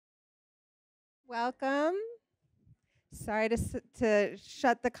Welcome. Sorry to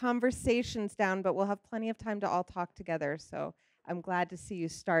shut the conversations down, but we'll have plenty of time to all talk together. So I'm glad to see you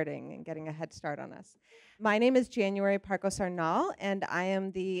starting and getting a head start on us. My name is January Parcos Arnal, and I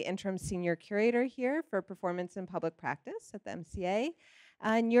am the interim senior curator here for performance and public practice at the MCA.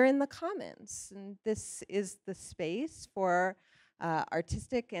 And you're in the Commons, and this is the space for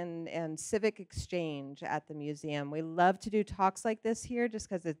artistic and civic exchange at the museum. We love to do talks like this here just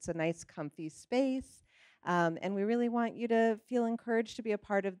because it's a nice, comfy space. And we really want you to feel encouraged to be a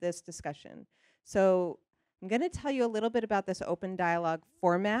part of this discussion. So I'm going to tell you a little bit about this open dialogue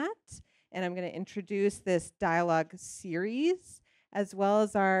format, and I'm going to introduce this dialogue series, as well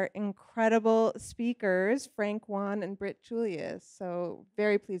as our incredible speakers, Frank Waln and Britt Julious. So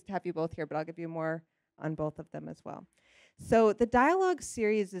very pleased to have you both here, but I'll give you more on both of them as well. So the dialogue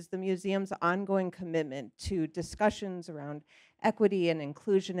series is the museum's ongoing commitment to discussions around equity and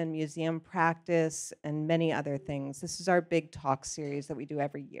inclusion in museum practice and many other things. This is our big talk series that we do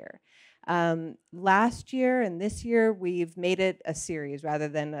every year. Last year and this year, we've made it a series rather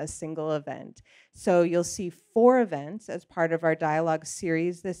than a single event. So you'll see 4 events as part of our dialogue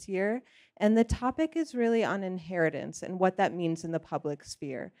series this year. And the topic is really on inheritance and what that means in the public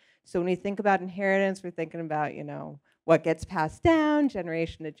sphere. So when we think about inheritance, we're thinking about, what gets passed down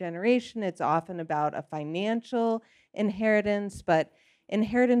generation to generation. It's often about a financial inheritance, but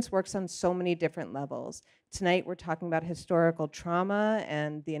inheritance works on so many different levels. Tonight, we're talking about historical trauma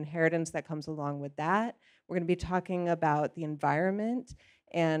and the inheritance that comes along with that. We're going to be talking about the environment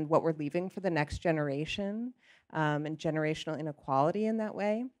and what we're leaving for the next generation, and generational inequality in that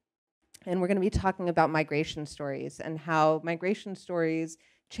way. And we're going to be talking about migration stories and how migration stories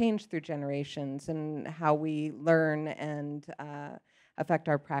change through generations and how we learn and affect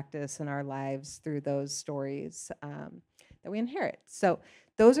our practice and our lives through those stories that we inherit. So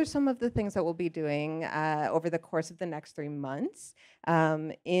those are some of the things that we'll be doing over the course of the next 3 months.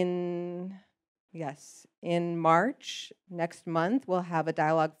 In March, next month, we'll have a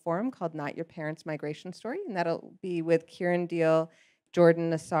dialogue forum called Not Your Parents' Migration Story, and that'll be with Kieran Deal,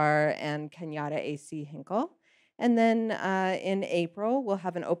 Jordan Nassar, and Kenyatta A.C. Hinkle. And then in April, we'll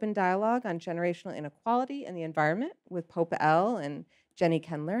have an open dialogue on generational inequality and the environment with Pope L. and Jenny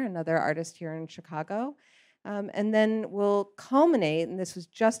Kendler, another artist here in Chicago. And then we'll culminate, and this was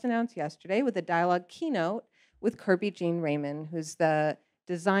just announced yesterday, with a dialogue keynote with Kirby Jean Raymond, who's the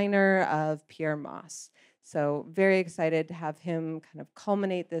designer of Pierre Moss. So very excited to have him kind of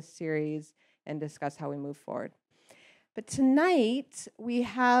culminate this series and discuss how we move forward. But tonight, we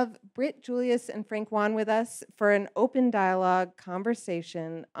have Britt Julious and Frank Waln with us for an open dialogue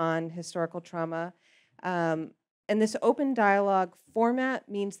conversation on historical trauma. And this open dialogue format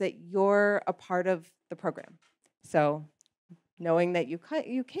means that you're a part of the program. So knowing that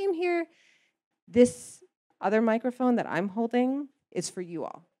you came here, this other microphone that I'm holding is for you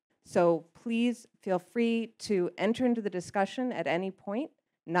all. So please feel free to enter into the discussion at any point,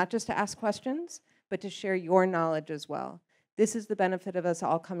 not just to ask questions, but to share your knowledge as well. This is the benefit of us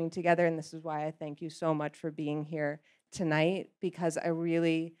all coming together, and this is why I thank you so much for being here tonight, because I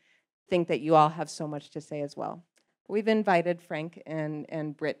really think that you all have so much to say as well. We've invited Frank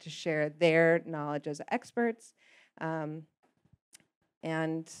and Britt to share their knowledge as experts, and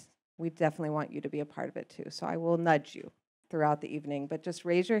we definitely want you to be a part of it too. So I will nudge you throughout the evening, but just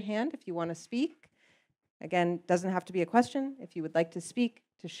raise your hand if you want to speak. Again, doesn't have to be a question. If you would like to speak,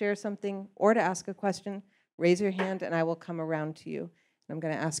 to share something, or to ask a question, raise your hand and I will come around to you. I'm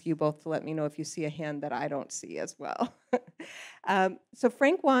going to ask you both to let me know if you see a hand that I don't see as well. So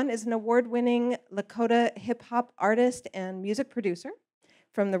Frank Waln is an award-winning Lakota hip-hop artist and music producer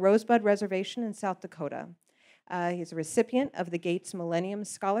from the Rosebud Reservation in South Dakota. He's a recipient of the Gates Millennium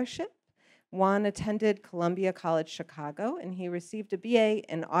Scholarship. Waln attended Columbia College Chicago, and he received a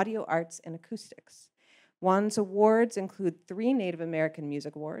BA in Audio Arts and Acoustics. Waln's awards include 3 Native American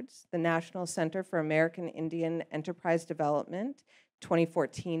Music Awards, the National Center for American Indian Enterprise Development,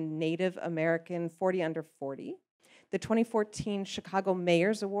 2014 Native American 40 Under 40, the 2014 Chicago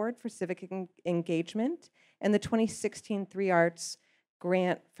Mayor's Award for Civic Engagement, and the 2016 Three Arts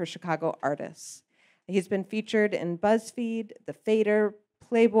Grant for Chicago Artists. He's been featured in BuzzFeed, The Fader,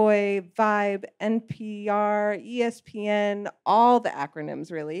 Playboy, Vibe, NPR, ESPN, all the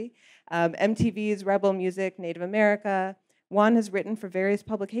acronyms really, MTV's Rebel Music, Native America. Waln has written for various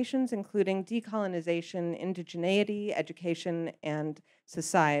publications, including Decolonization, Indigeneity, Education, and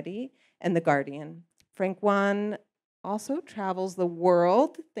Society, and The Guardian. Frank Waln also travels the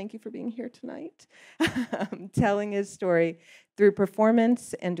world, thank you for being here tonight, telling his story through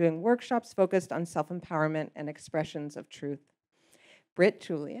performance and doing workshops focused on self-empowerment and expressions of truth. Britt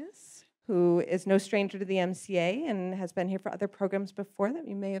Julious who is no stranger to the MCA and has been here for other programs before that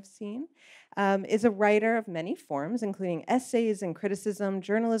you may have seen, is a writer of many forms, including essays and criticism,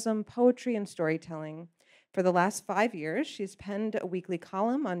 journalism, poetry, and storytelling. For the last 5 years, she's penned a weekly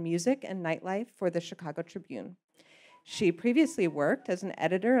column on music and nightlife for the Chicago Tribune. She previously worked as an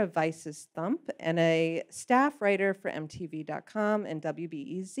editor of Vice's Thump and a staff writer for MTV.com and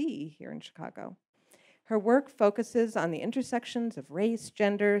WBEZ here in Chicago. Her work focuses on the intersections of race,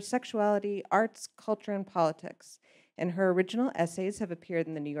 gender, sexuality, arts, culture, and politics. And her original essays have appeared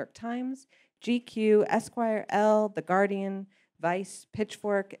in the New York Times, GQ, Esquire, Elle, The Guardian, Vice,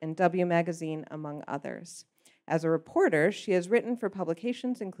 Pitchfork, and W Magazine, among others. As a reporter, she has written for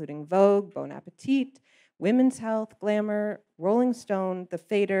publications including Vogue, Bon Appetit, Women's Health, Glamour, Rolling Stone, The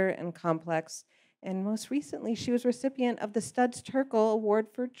Fader, and Complex. And most recently, she was recipient of the Studs Terkel Award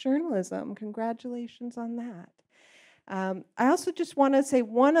for Journalism. Congratulations on that. I also just want to say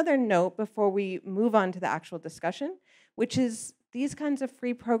one other note before we move on to the actual discussion, which is these kinds of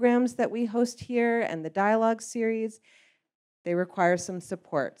free programs that we host here and the dialogue series, they require some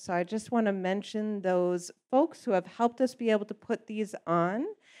support. So I just want to mention those folks who have helped us be able to put these on.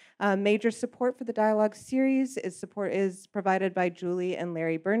 Major support for the dialogue series is provided by Julie and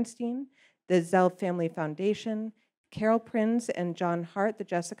Larry Bernstein, the Zell Family Foundation, Carol Prinz and John Hart, the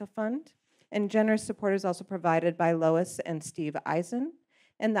Jessica Fund, and generous support is also provided by Lois and Steve Eisen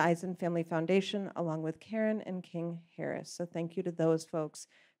and the Eisen Family Foundation, along with Karen and King Harris. So thank you to those folks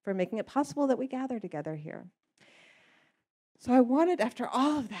for making it possible that we gather together here. So I wanted, after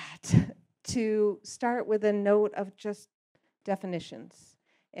all of that, to start with a note of just definitions.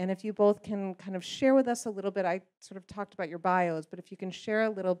 And if you both can kind of share with us a little bit, I sort of talked about your bios, but if you can share a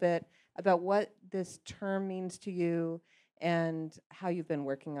little bit about what this term means to you and how you've been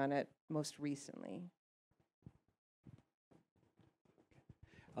working on it most recently.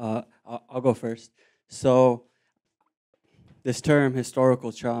 I'll go first. So this term,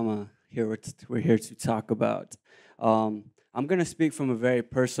 historical trauma, we're here to talk about. I'm going to speak from a very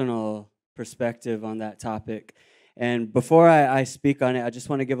personal perspective on that topic. And before I speak on it, I just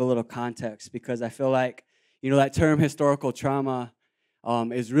want to give a little context because I feel like, that term historical trauma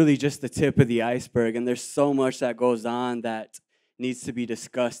is really just the tip of the iceberg. And there's so much that goes on that needs to be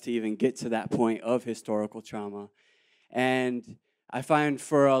discussed to even get to that point of historical trauma. And I find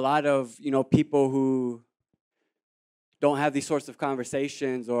for a lot of, people who don't have these sorts of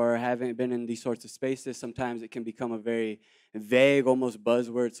conversations or haven't been in these sorts of spaces, sometimes it can become a very vague, almost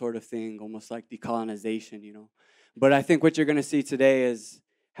buzzword sort of thing, almost like decolonization, But I think what you're going to see today is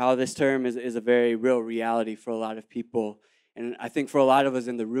how this term is a very real reality for a lot of people. And I think for a lot of us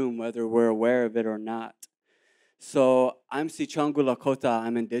in the room, whether we're aware of it or not. So I'm Sicangu Lakota.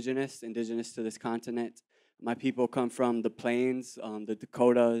 I'm indigenous to this continent. My people come from the plains, the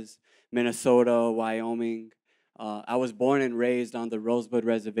Dakotas, Minnesota, Wyoming. I was born and raised on the Rosebud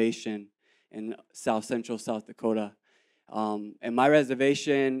Reservation in south central South Dakota. And my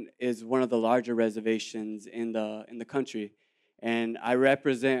reservation is one of the larger reservations in the country. And I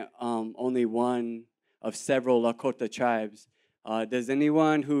represent only one of several Lakota tribes. Does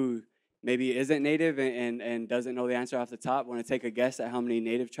anyone who maybe isn't native and doesn't know the answer off the top want to take a guess at how many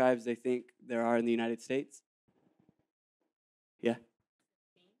native tribes they think there are in the United States? Yeah?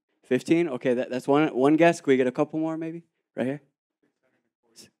 15? Okay, that's one guess. Can we get a couple more maybe? Right here?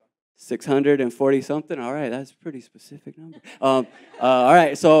 640 something. All right, that's a pretty specific number. All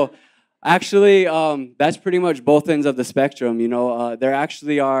right, so actually, that's pretty much both ends of the spectrum. There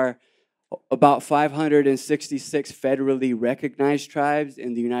actually are about 566 federally recognized tribes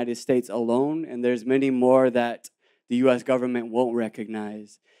in the United States alone, and there's many more that the U.S. government won't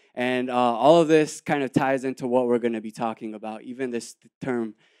recognize. And all of this kind of ties into what we're going to be talking about, even this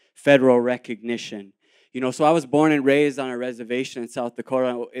term federal recognition. So I was born and raised on a reservation in South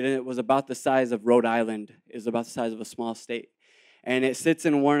Dakota, and it was about the size of Rhode Island. It was about the size of a small state. And it sits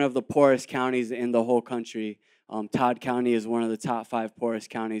in one of the poorest counties in the whole country. Todd County is one of the top 5 poorest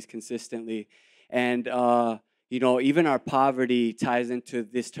counties consistently. And, even our poverty ties into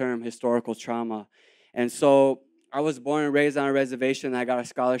this term, historical trauma. And so I was born and raised on a reservation. I got a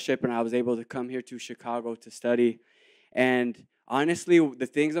scholarship, and I was able to come here to Chicago to study. And honestly, the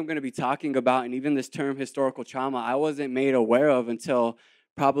things I'm going to be talking about, and even this term historical trauma, I wasn't made aware of until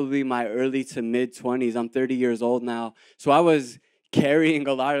probably my early to mid-20s. I'm 30 years old now. So I was carrying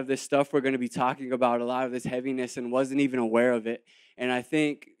a lot of this stuff we're going to be talking about, a lot of this heaviness, and wasn't even aware of it. And I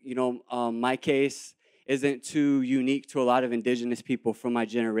think, my case isn't too unique to a lot of indigenous people from my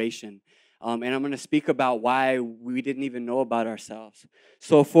generation. And I'm going to speak about why we didn't even know about ourselves.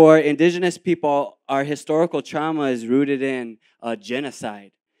 So for indigenous people, our historical trauma is rooted in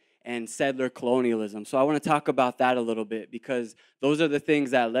genocide. and settler colonialism. So I want to talk about that a little bit because those are the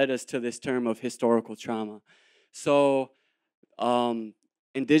things that led us to this term of historical trauma. So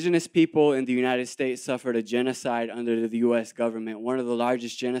indigenous people in the United States suffered a genocide under the U.S. government, one of the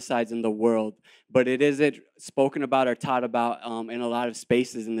largest genocides in the world, but it isn't spoken about or taught about in a lot of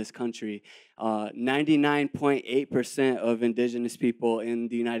spaces in this country. 99.8% of indigenous people in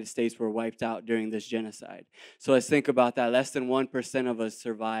the United States were wiped out during this genocide. So let's think about that. Less than 1% of us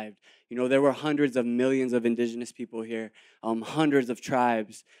survived. You know, there were hundreds of millions of indigenous people here, hundreds of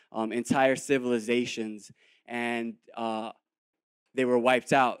tribes, entire civilizations, and they were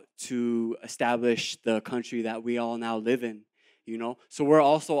wiped out to establish the country that we all now live in, you know? So we're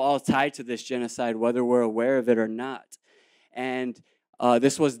also all tied to this genocide, whether we're aware of it or not. And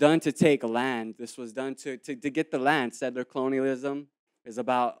this was done to take land. This was done to get the land. Settler colonialism is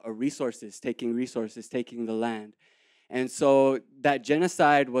about resources, taking the land. And so that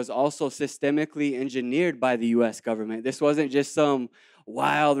genocide was also systemically engineered by the U.S. government. This wasn't just some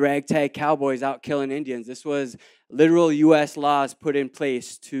wild ragtag cowboys out killing Indians. This was literal U.S. laws put in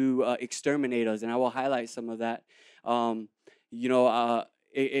place to exterminate us, and I will highlight some of that.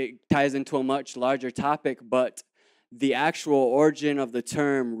 It ties into a much larger topic, but the actual origin of the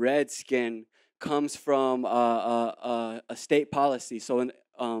term redskin comes from a state policy. So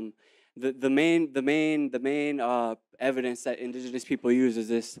the main evidence that indigenous people use is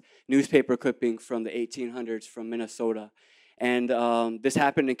this newspaper clipping from the 1800s from Minnesota. And this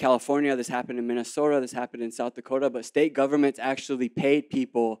happened in California, this happened in Minnesota, this happened in South Dakota, but state governments actually paid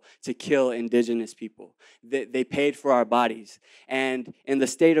people to kill indigenous people. They paid for our bodies. And in the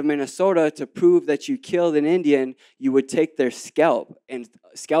state of Minnesota, to prove that you killed an Indian, you would take their scalp. And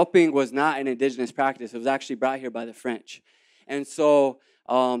scalping was not an indigenous practice. It was actually brought here by the French. And so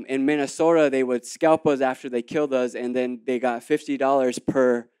in Minnesota, they would scalp us after they killed us, and then they got $50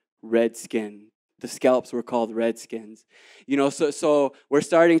 per redskin. The scalps were called redskins. You know, so we're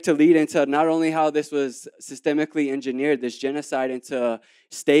starting to lead into not only how this was systemically engineered, this genocide, into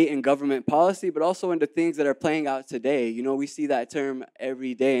state and government policy, but also into things that are playing out today. You know, we see that term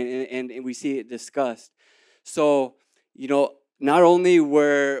every day, and we see it discussed. So, you know, not only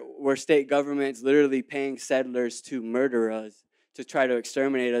were state governments literally paying settlers to murder us, to try to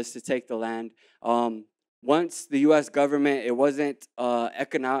exterminate us, to take the land. Once the U.S. government, it wasn't a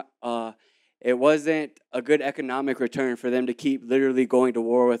good economic return for them to keep literally going to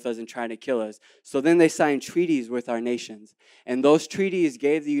war with us and trying to kill us. So then they signed treaties with our nations. And those treaties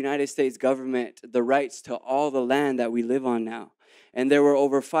gave the United States government the rights to all the land that we live on now. And there were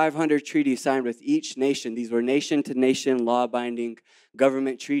over 500 treaties signed with each nation. These were nation-to-nation, law-binding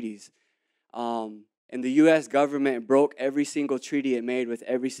government treaties. And the U.S. government broke every single treaty it made with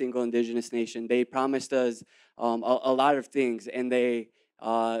every single indigenous nation. They promised us a lot of things. And they,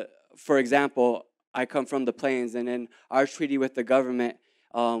 for example, I come from the plains, and in our treaty with the government,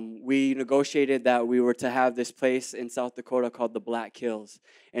 we negotiated that we were to have this place in South Dakota called the Black Hills.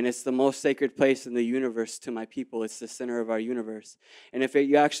 And it's the most sacred place in the universe to my people. It's the center of our universe. And if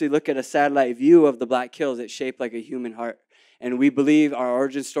you actually look at a satellite view of the Black Hills, it's shaped like a human heart. And we believe our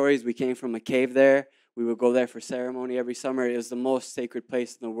origin stories, we came from a cave there. We would go there for ceremony every summer. It was the most sacred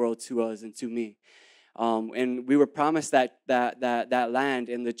place in the world to us and to me. And we were promised that land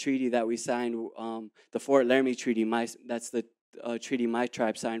in the treaty that we signed, the Fort Laramie Treaty. That's the treaty my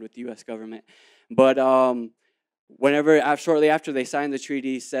tribe signed with the U.S. government. But shortly after they signed the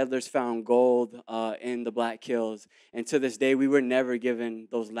treaty, settlers found gold in the Black Hills. And to this day, we were never given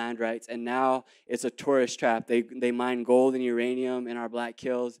those land rights. And now it's a tourist trap. They mine gold and uranium in our Black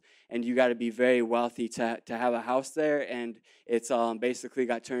Hills. And you got to be very wealthy to have a house there. And it's basically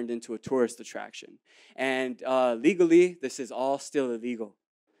got turned into a tourist attraction. And legally, this is all still illegal.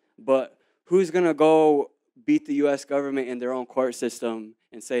 But who's going to go beat the U.S. government in their own court system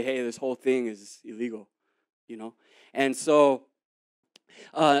and say, hey, this whole thing is illegal? You know, and so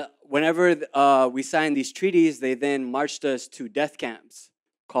whenever we signed these treaties, they then marched us to death camps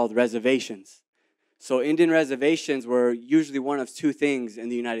called reservations. So Indian reservations were usually one of two things in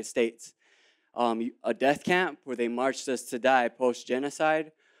the United States. A death camp where they marched us to die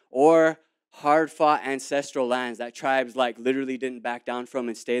post-genocide, or hard-fought ancestral lands that tribes literally didn't back down from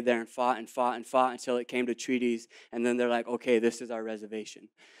and stayed there and fought until it came to treaties, and then they're like, okay, this is our reservation.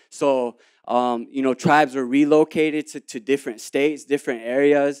 So, tribes were relocated to different states, different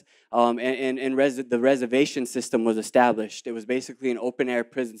areas, and the reservation system was established. It was basically an open-air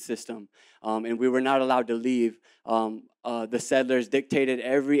prison system, and we were not allowed to leave. The settlers dictated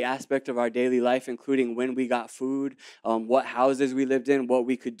every aspect of our daily life, including when we got food, what houses we lived in, what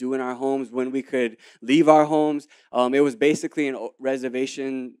we could do in our homes, when we could leave our homes. It was basically a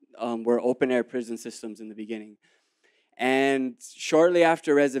reservation were open-air prison systems in the beginning. And shortly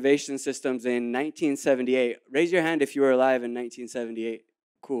after reservation systems in 1978, raise your hand if you were alive in 1978.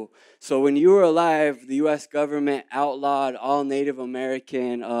 Cool. So when you were alive, the U.S. government outlawed all Native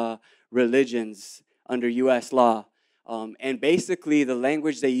American religions under U.S. law. And basically, the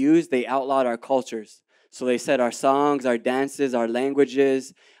language they used, they outlawed our cultures. So they said our songs, our dances, our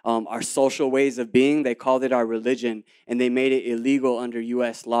languages, our social ways of being, they called it our religion, and they made it illegal under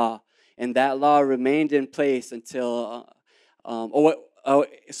U.S. law. And that law remained in place until,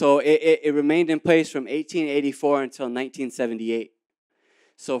 so it remained in place from 1884 until 1978.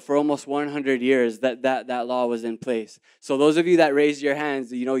 So for almost 100 years, that law was in place. So those of you that raised your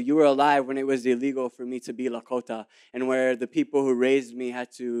hands, you were alive when it was illegal for me to be Lakota, and where the people who raised me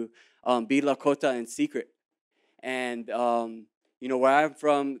had to be Lakota in secret. And where I'm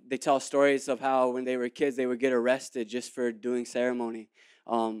from, they tell stories of how when they were kids, they would get arrested just for doing ceremony.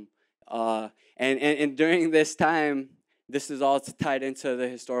 And during this time, this is all tied into the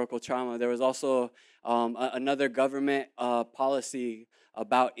historical trauma. There was also another government policy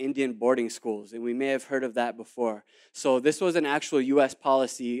about Indian boarding schools, and we may have heard of that before. So this was an actual U.S.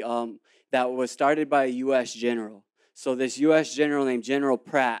 policy that was started by a U.S. general. So this U.S. general named General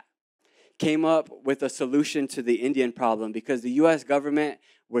Pratt came up with a solution to the Indian problem, because the U.S. government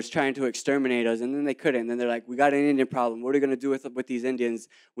was trying to exterminate us, and then they couldn't. And then they're like, we got an Indian problem. What are we going to do with these Indians?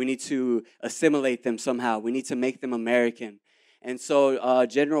 We need to assimilate them somehow. We need to make them American. And so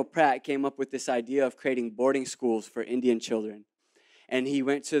General Pratt came up with this idea of creating boarding schools for Indian children. And he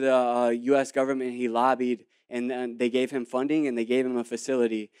went to the U.S. government, he lobbied, and then they gave him funding, and they gave him a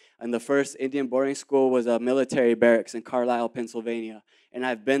facility. And the first Indian boarding school was a military barracks in Carlisle, Pennsylvania. And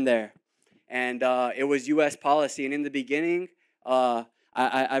I've been there. And it was U.S. policy. And in the beginning,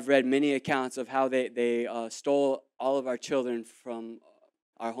 I've read many accounts of how they stole all of our children from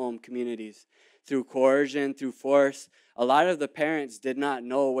our home communities through coercion, through force. A lot of the parents did not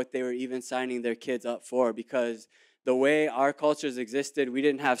know what they were even signing their kids up for, because the way our cultures existed, we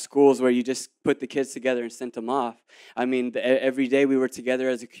didn't have schools where you just put the kids together and sent them off. I mean, every day we were together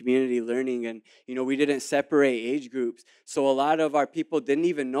as a community learning, and, we didn't separate age groups. So a lot of our people didn't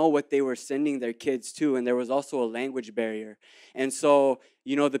even know what they were sending their kids to, and there was also a language barrier. And so,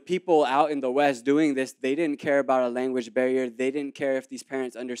 the people out in the West doing this, they didn't care about a language barrier. They didn't care if these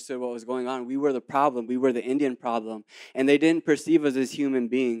parents understood what was going on. We were the problem. We were the Indian problem. And they didn't perceive us as human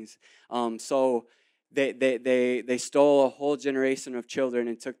beings. They stole a whole generation of children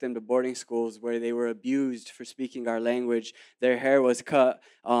and took them to boarding schools where they were abused for speaking our language. Their hair was cut.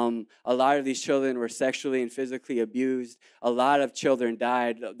 A lot of these children were sexually and physically abused. A lot of children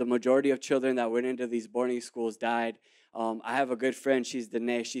died. The majority of children that went into these boarding schools died. I have a good friend, she's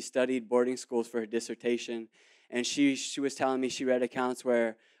Danae. She studied boarding schools for her dissertation. And she was telling me she read accounts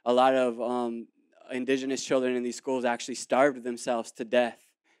where a lot of indigenous children in these schools actually starved themselves to death.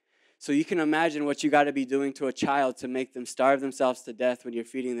 So you can imagine what you got to be doing to a child to make them starve themselves to death when you're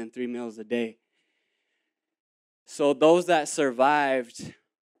feeding them 3 meals a day. So those that survived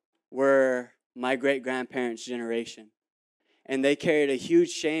were my great-grandparents' generation. And they carried a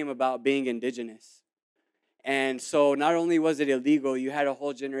huge shame about being indigenous. And so not only was it illegal, you had a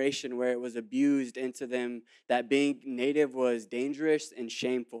whole generation where it was abused into them that being native was dangerous and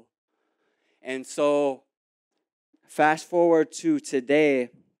shameful. And so fast forward to today,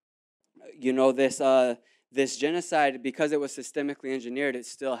 this genocide, because it was systemically engineered,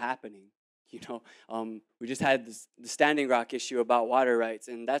 it's still happening. We just had the Standing Rock issue about water rights,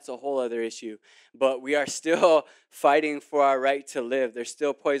 and that's a whole other issue. But we are still fighting for our right to live. They're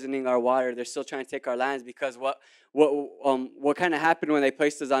still poisoning our water. They're still trying to take our lands, because what kind of happened when they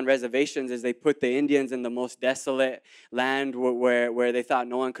placed us on reservations is they put the Indians in the most desolate land where they thought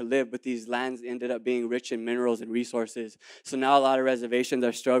no one could live, but these lands ended up being rich in minerals and resources. So now a lot of reservations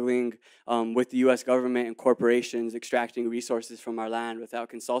are struggling with the U.S. government and corporations extracting resources from our land without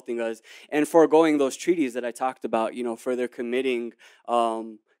consulting us and foregoing those treaties that I talked about, further committing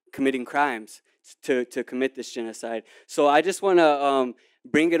crimes to commit this genocide. So I just want to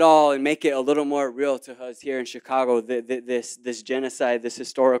bring it all and make it a little more real to us here in Chicago, this genocide, this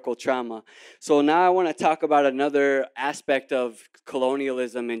historical trauma. So now I want to talk about another aspect of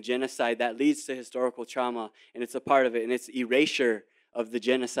colonialism and genocide that leads to historical trauma, and it's a part of it, and it's erasure of the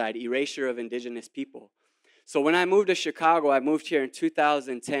genocide, erasure of indigenous people. So when I moved to Chicago, I moved here in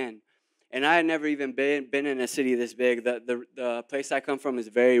 2010, and I had never even been in a city this big. The place I come from is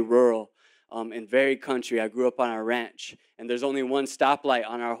very rural. And very country. I grew up on a ranch, and there's only one stoplight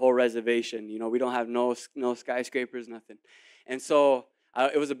on our whole reservation. We don't have no skyscrapers, nothing. And so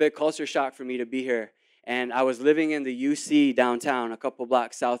it was a big culture shock for me to be here. And I was living in the UC downtown, a couple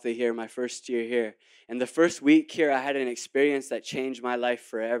blocks south of here, my first year here. And the first week here, I had an experience that changed my life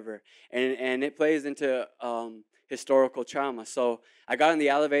forever. And it plays into historical trauma. So I got in the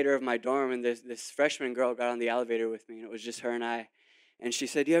elevator of my dorm, and this freshman girl got on the elevator with me, and it was just her and I. And she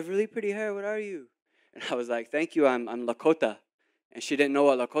said, "You have really pretty hair. What are you?" And I was like, "Thank you. I'm Lakota." And she didn't know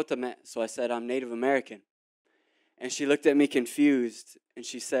what Lakota meant, so I said, "I'm Native American." And she looked at me confused, and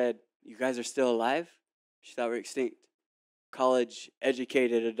she said, "You guys are still alive?" She thought we're extinct.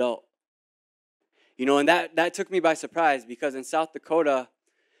 College-educated adult. You know, and that took me by surprise, because in South Dakota,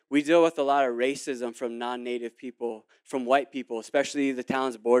 we deal with a lot of racism from non-native people, from white people, especially the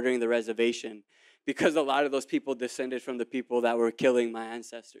towns bordering the reservation, because a lot of those people descended from the people that were killing my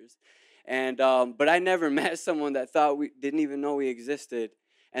ancestors. And but I never met someone that thought we didn't even know we existed.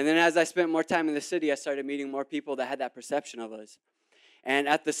 And then as I spent more time in the city, I started meeting more people that had that perception of us. And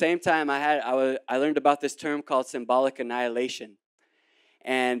at the same time, I learned about this term called symbolic annihilation.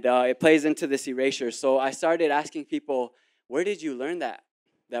 And it plays into this erasure. So I started asking people, where did you learn that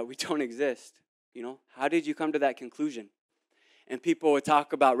we don't exist? You know, how did you come to that conclusion? And people would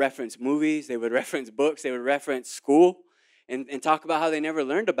talk about reference movies, they would reference books, they would reference school, and talk about how they never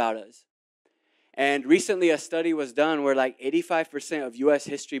learned about us. And recently a study was done where like 85% of U.S.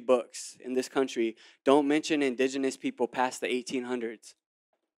 history books in this country don't mention indigenous people past the 1800s.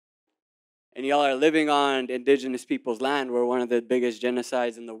 And y'all are living on indigenous people's land where one of the biggest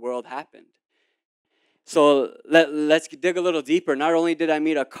genocides in the world happened. So let's dig a little deeper. Not only did I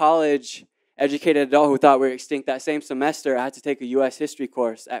meet a college-educated adult who thought we were extinct, that same semester I had to take a U.S. history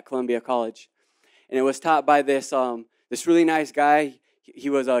course at Columbia College. And it was taught by this really nice guy. He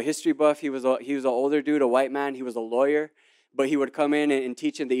was a history buff. He was an older dude, a white man. He was a lawyer. But he would come in and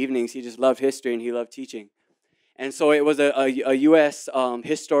teach in the evenings. He just loved history, and he loved teaching. And so it was a U.S.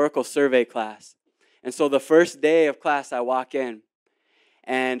 Historical survey class. And so the first day of class, I walk in,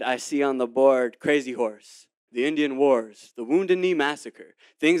 and I see on the board, Crazy Horse, the Indian Wars, the Wounded Knee Massacre,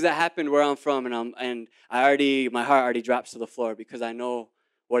 things that happened where I'm from, my heart already drops to the floor because I know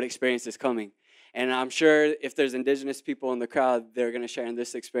what experience is coming. And I'm sure if there's indigenous people in the crowd, they're going to share in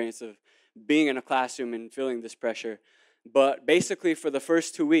this experience of being in a classroom and feeling this pressure. But basically, for the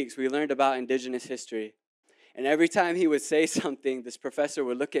first 2 weeks, we learned about indigenous history. And every time he would say something, this professor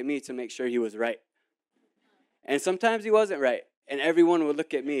would look at me to make sure he was right. And sometimes he wasn't right, and everyone would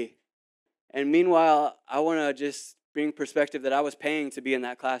look at me. And meanwhile, I want to just bring perspective that I was paying to be in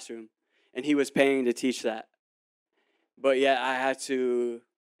that classroom, and he was paying to teach that. But yet I had to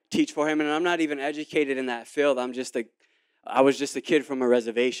teach for him, and I'm not even educated in that field. I was just a kid from a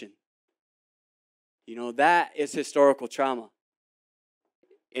reservation. You know, that is historical trauma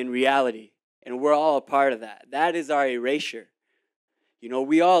in reality, and we're all a part of that. That is our erasure. You know,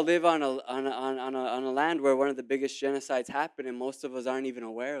 we all live on a land where one of the biggest genocides happened, and most of us aren't even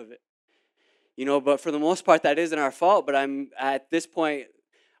aware of it. You know, but for the most part, that isn't our fault. But I'm at this point,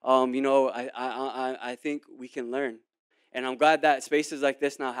 you know, I think we can learn. And I'm glad that spaces like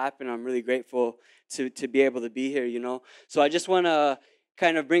this now happen. I'm really grateful to be able to be here, you know. So I just want to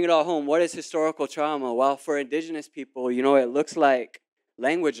kind of bring it all home. What is historical trauma? Well, for indigenous people, you know, it looks like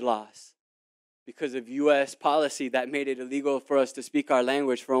language loss because of U.S. policy that made it illegal for us to speak our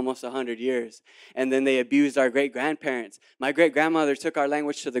language for almost 100 years. And then they abused our great-grandparents. My great-grandmother took our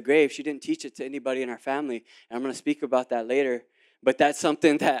language to the grave. She didn't teach it to anybody in our family. And I'm going to speak about that later. But that's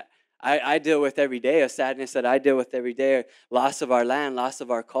something that I deal with every day, a sadness that I deal with every day, loss of our land, loss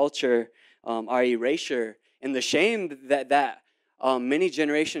of our culture, our erasure, and the shame that many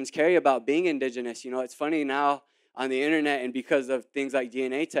generations carry about being indigenous. You know, it's funny now on the internet, and because of things like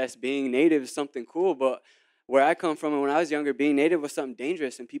DNA tests, being native is something cool, but where I come from and when I was younger, being native was something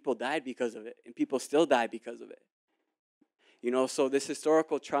dangerous, and people died because of it, and people still die because of it. You know, so this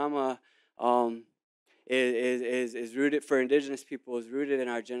historical trauma is rooted for indigenous people, is rooted in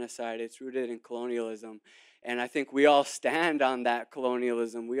our genocide, it's rooted in colonialism. And I think we all stand on that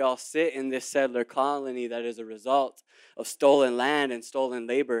colonialism. We all sit in this settler colony that is a result of stolen land and stolen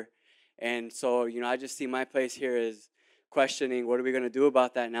labor. And so, you know, I just see my place here as questioning, what are we going to do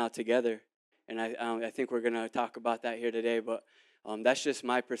about that now together? And I think we're going to talk about that here today. But that's just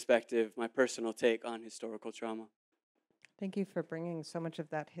my perspective, my personal take on historical trauma. Thank you for bringing so much of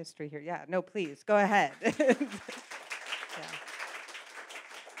that history here. Yeah, no, please, go ahead. Yeah.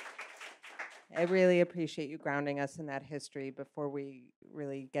 I really appreciate you grounding us in that history before we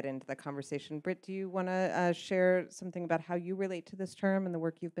really get into the conversation. Britt, do you want to share something about how you relate to this term and the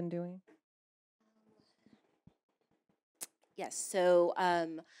work you've been doing? Yes, so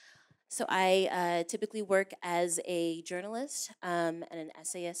So I typically work as a journalist and an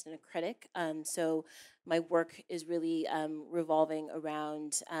essayist and a critic. So my work is really revolving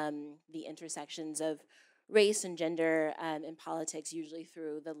around the intersections of race and gender in politics, usually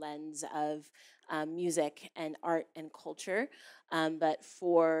through the lens of music and art and culture. But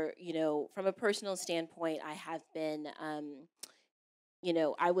for, from a personal standpoint, I have been,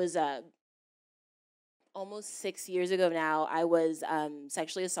 I was almost 6 years ago now, I was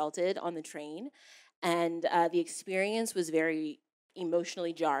sexually assaulted on the train. And the experience was very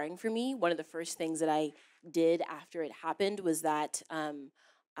emotionally jarring for me. One of the first things that I did after it happened was that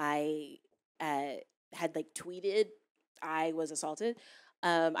I had like tweeted I was assaulted.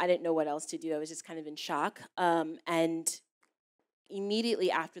 I didn't know what else to do. I was just kind of in shock. And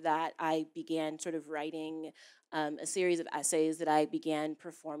immediately after that, I began sort of writing a series of essays that I began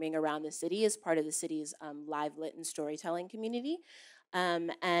performing around the city as part of the city's live lit and storytelling community.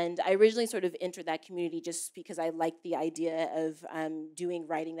 And I originally sort of entered that community just because I liked the idea of doing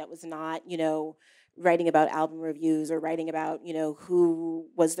writing that was not, writing about album reviews or writing about, who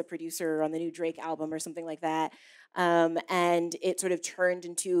was the producer on the new Drake album or something like that. And it sort of turned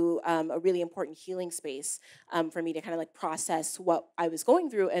into a really important healing space for me to kind of like process what I was going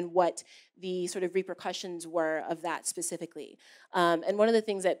through and what the sort of repercussions were of that specifically. And one of the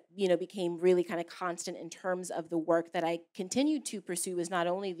things that became really kind of constant in terms of the work that I continued to pursue was not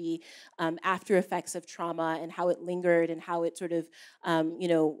only the after effects of trauma and how it lingered and how it sort of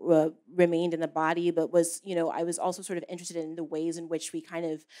remained in the body, but was I was also sort of interested in the ways in which we kind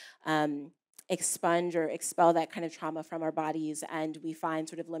of expunge or expel that kind of trauma from our bodies, and we find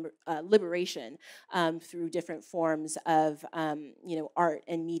sort of liberation through different forms of art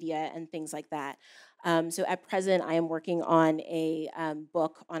and media and things like that. So at present, I am working on a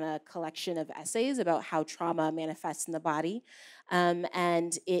book on a collection of essays about how trauma manifests in the body.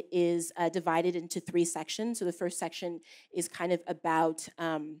 And it is divided into 3 sections. So the first section is kind of about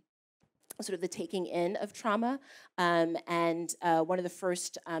sort of the taking in of trauma. And one of the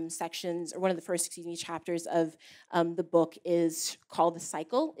first sections, or one of the first, chapters of the book is called The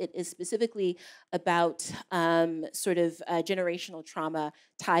Cycle. It is specifically about sort of generational trauma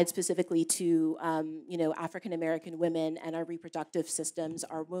tied specifically to, African American women and our reproductive systems,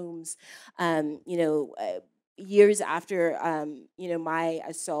 our wombs. Years after, my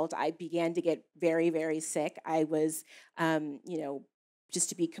assault, I began to get very, very sick. I was, just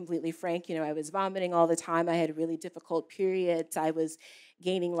to be completely frank, I was vomiting all the time. I had really difficult periods. I was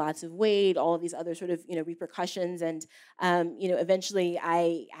gaining lots of weight, all of these other sort of, repercussions. And, eventually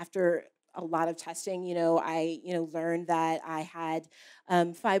after a lot of testing, I, learned that I had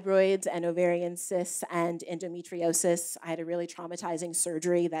fibroids and ovarian cysts and endometriosis. I had a really traumatizing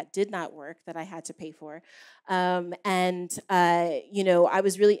surgery that did not work that I had to pay for. And I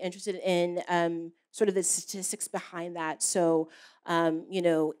was really interested in sort of the statistics behind that. So,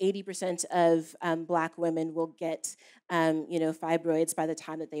 80% of Black women will get, fibroids by the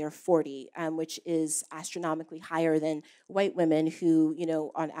time that they are 40, which is astronomically higher than white women who,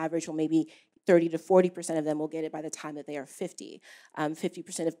 on average will maybe 30 to 40% of them will get it by the time that they are 50.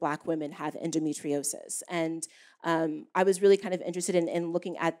 50% of Black women have endometriosis. And I was really kind of interested in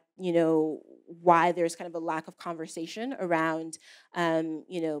looking at, why there's kind of a lack of conversation around,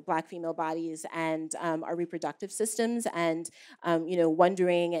 Black female bodies and our reproductive systems, and,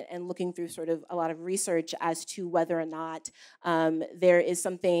 wondering and looking through sort of a lot of research as to whether or not there is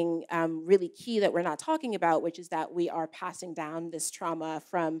something really key that we're not talking about, which is that we are passing down this trauma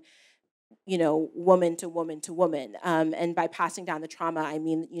from woman to woman to woman. And by passing down the trauma, I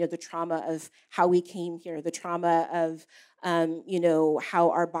mean, the trauma of how we came here, the trauma of, how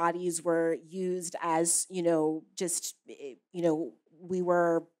our bodies were used as, just, we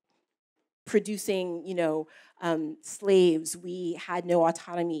were producing, slaves. We had no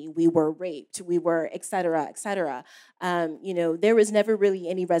autonomy. We were raped. We were, et cetera, et cetera. There was never really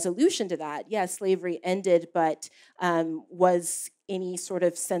any resolution to that. Yes, slavery ended, but was any sort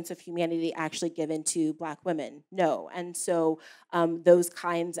of sense of humanity actually given to Black women? No. And so those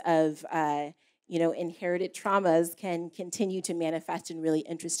kinds of inherited traumas can continue to manifest in really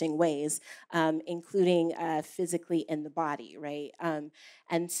interesting ways, including physically in the body, right?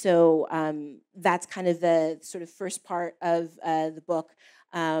 And so that's kind of the sort of first part of the book.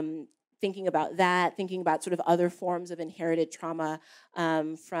 Thinking about that, thinking about sort of other forms of inherited trauma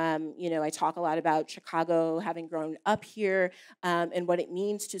from, I talk a lot about Chicago, having grown up here, and what it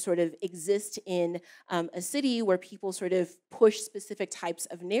means to sort of exist in a city where people sort of push specific types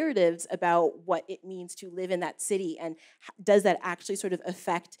of narratives about what it means to live in that city, and does that actually sort of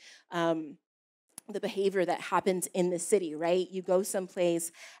affect the behavior that happens in the city, right? You go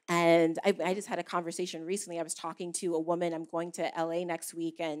someplace, and I just had a conversation recently. I was talking to a woman. I'm going to LA next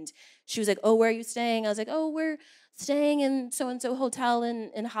week, and she was like, "Oh, where are you staying?" I was like, "Oh, we're staying in so and so hotel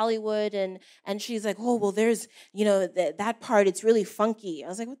in Hollywood," and she's like, "Oh, well, there's that part. It's really funky." I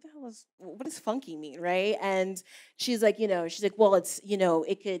was like, what does funky mean, right? And she's like, well, it's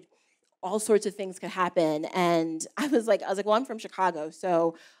it could, all sorts of things could happen. And well, I'm from Chicago,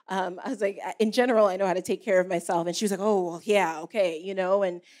 so I was like, in general, I know how to take care of myself. And she was like, oh, well, yeah, okay,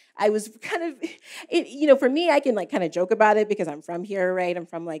 And I was kind of, for me, I can like kind of joke about it because I'm from here, right? I'm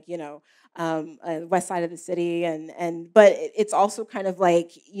from like, west side of the city, but it's also kind of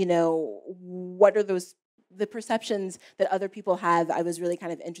like, what are the perceptions that other people have. I was really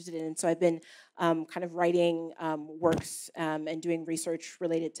kind of interested in. And so I've been kind of writing works and doing research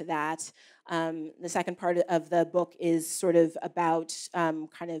related to that. The second part of the book is sort of about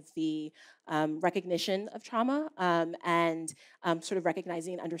kind of the recognition of trauma and sort of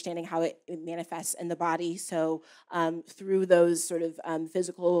recognizing and understanding how it manifests in the body. So through those sort of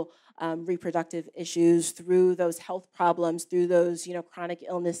physical reproductive issues, through those health problems, through those chronic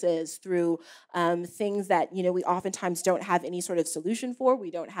illnesses, through things that we oftentimes don't have any sort of solution for, we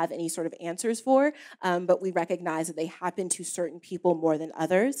don't have any sort of answers for, but we recognize that they happen to certain people more than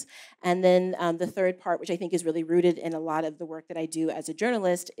others. And then the third part, which I think is really rooted in a lot of the work that I do as a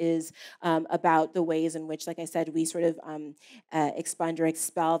journalist, is about the ways in which, like I said, we sort of expunge or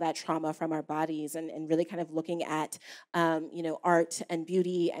expel that trauma from our bodies, and really kind of looking at art and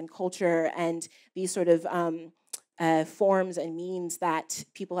beauty and culture and these sort of forms and means that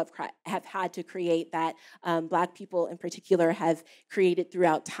people have had to create, that Black people in particular have created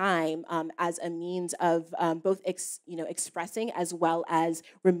throughout time as a means of both expressing as well as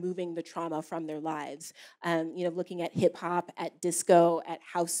removing the trauma from their lives. Looking at hip hop, at disco, at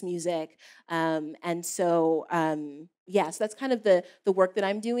house music, and so so that's kind of the work that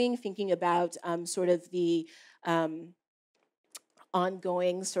I'm doing, thinking about sort of the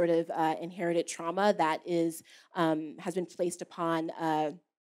ongoing sort of inherited trauma that is has been placed upon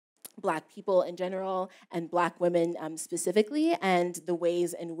Black people in general and Black women specifically, and the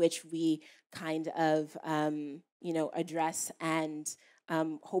ways in which we kind of address and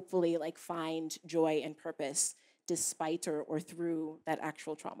hopefully like find joy and purpose despite or through that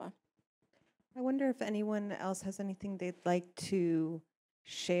actual trauma. I wonder if anyone else has anything they'd like to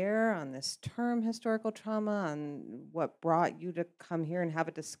share on this term historical trauma, on what brought you to come here and have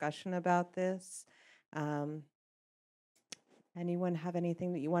a discussion about this. Anyone have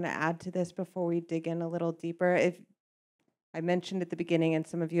anything that you want to add to this before we dig in a little deeper? If I mentioned at the beginning, and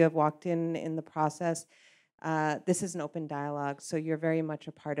some of you have walked in the process, this is an open dialogue, so you're very much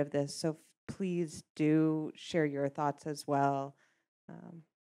a part of this. So please do share your thoughts as well.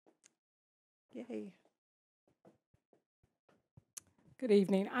 Yay. Good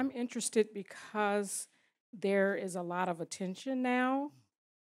evening. I'm interested because there is a lot of attention now,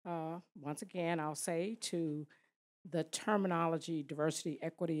 once again, I'll say, to the terminology diversity,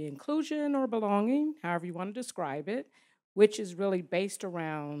 equity, inclusion, or belonging, however you want to describe it, which is really based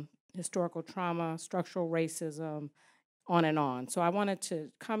around historical trauma, structural racism, on and on. So I wanted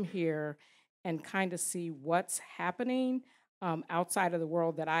to come here and kind of see what's happening outside of the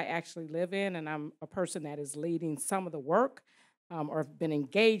world that I actually live in, and I'm a person that is leading some of the work or have been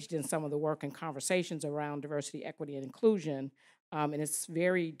engaged in some of the work and conversations around diversity, equity, and inclusion. And it's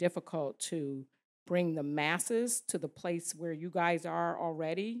very difficult to bring the masses to the place where you guys are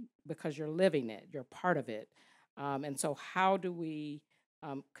already because you're living it, you're part of it. And so how do we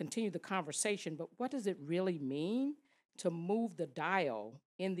continue the conversation, but what does it really mean to move the dial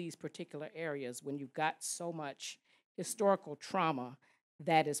in these particular areas when you've got so much historical trauma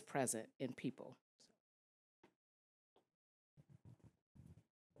that is present in people?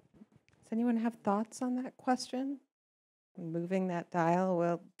 Does anyone have thoughts on that question? Moving that dial,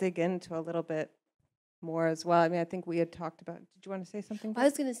 we'll dig into a little bit more as well. I mean, I think we had talked about, did you want to say something? I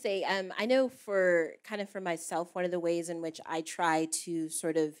was going to say, I know for myself, one of the ways in which I try to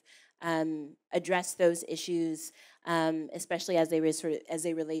sort of address those issues, especially as they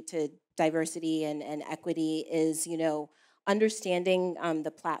relate to diversity and equity, is understanding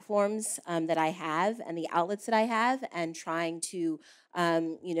the platforms that I have and the outlets that I have, and trying to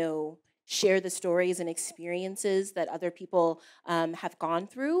share the stories and experiences that other people have gone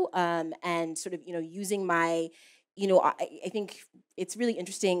through, and sort of using my I think it's really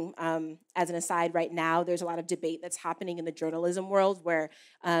interesting, as an aside, right now, there's a lot of debate that's happening in the journalism world where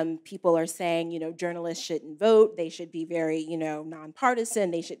people are saying, journalists shouldn't vote, they should be very, nonpartisan,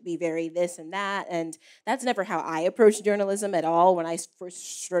 they should be very this and that. And that's never how I approach journalism at all. When I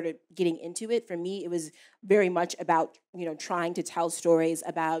first started getting into it, for me, it was very much about, trying to tell stories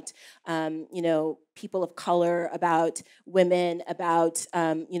about, people of color, about women, about,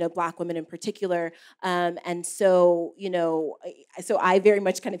 Black women in particular. And so, so I very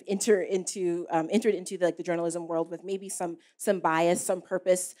much kind of entered into the journalism world with maybe some bias, some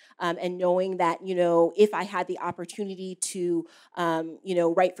purpose, and knowing that, if I had the opportunity to,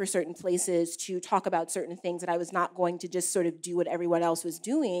 write for certain places, to talk about certain things, that I was not going to just sort of do what everyone else was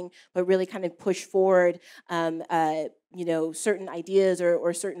doing, but really kind of push forward, certain ideas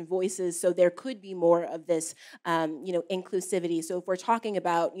or certain voices, so there could be more of this, inclusivity. So if we're talking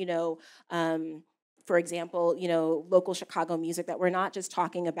about, for example, local Chicago music, that we're not just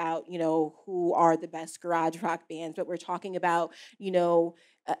talking about, who are the best garage rock bands, but we're talking about,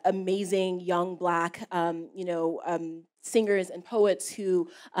 amazing young Black, singers and poets who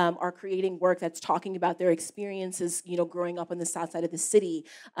are creating work that's talking about their experiences, growing up on the south side of the city,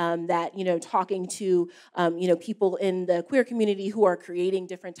 that, talking to, people in the queer community who are creating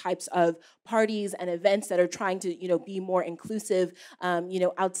different types of parties and events that are trying to, be more inclusive,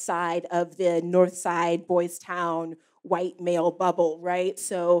 outside of the North Side, Boys Town, white male bubble, right?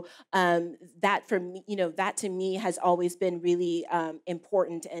 So that for me, that to me has always been really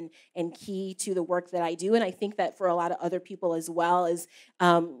important and key to the work that I do. And I think that for a lot of other people as well, is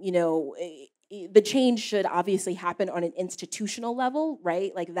the change should obviously happen on an institutional level,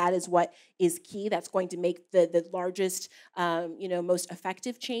 right? Like that is what is key. That's going to make the largest, most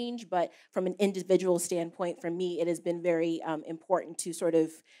effective change. But from an individual standpoint, for me, it has been very important to sort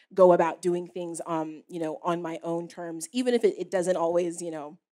of go about doing things, on my own terms, even if it doesn't always,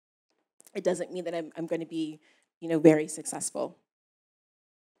 it doesn't mean that I'm going to be, very successful.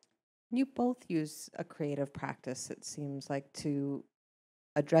 You both use a creative practice, it seems like, to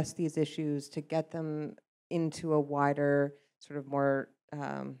address these issues, to get them into a wider, sort of more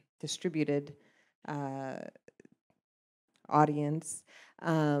distributed audience,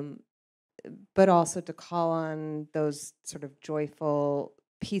 but also to call on those sort of joyful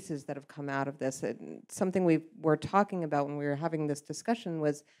pieces that have come out of this. Something we were talking about when we were having this discussion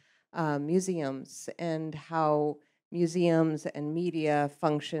was museums, and how museums and media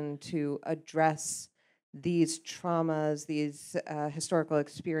function to address these traumas, these historical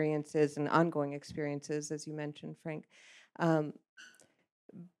experiences and ongoing experiences, as you mentioned, Frank.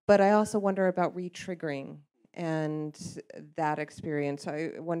 But I also wonder about re-triggering and that experience.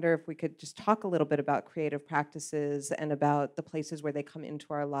 I wonder if we could just talk a little bit about creative practices and about the places where they come into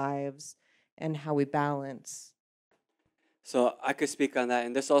our lives and how we balance. So I could speak on that,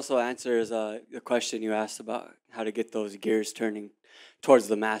 and this also answers the question you asked about how to get those gears turning towards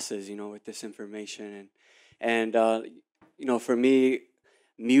the masses, with this information. And for me,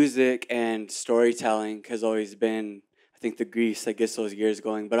 music and storytelling has always been, I think, the grease that gets those gears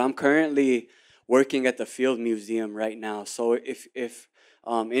going. But I'm currently working at the Field Museum right now. So if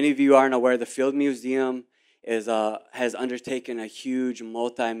any of you aren't aware, the Field Museum has undertaken a huge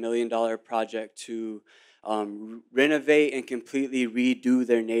multi-million-dollar project to renovate and completely redo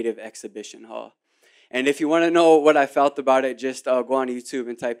their native exhibition hall. And if you want to know what I felt about it, just go on YouTube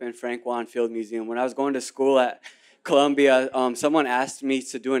and type in Frank Waln Field Museum. When I was going to school at Columbia, someone asked me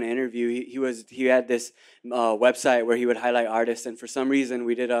to do an interview. He had this website where he would highlight artists, and for some reason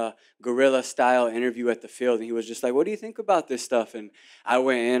we did a guerrilla style interview at the Field, and he was just like, "What do you think about this stuff?" And I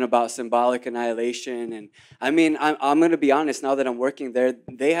went in about symbolic annihilation, and I mean, I'm gonna be honest. Now that I'm working there,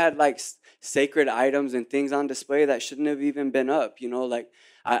 they had like sacred items and things on display that shouldn't have even been up. Like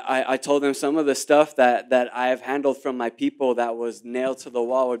I told them some of the stuff that I have handled from my people that was nailed to the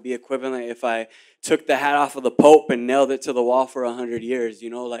wall would be equivalent if I took the hat off of the Pope and nailed it to the wall for 100 years.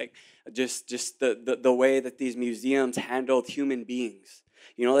 Like just the way that these museums handled human beings.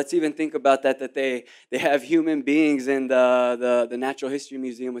 Let's even think about that they have human beings in the Natural History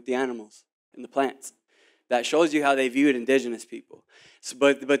Museum with the animals and the plants. That shows you how they viewed indigenous people. So,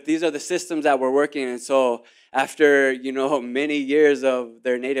 but these are the systems that we're working in. So after many years of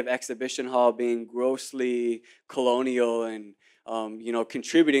their native exhibition hall being grossly colonial and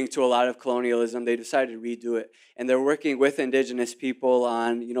contributing to a lot of colonialism, they decided to redo it. And they're working with indigenous people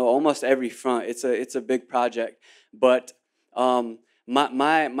on almost every front. It's a big project. But my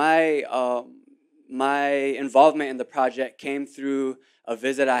involvement in the project came through a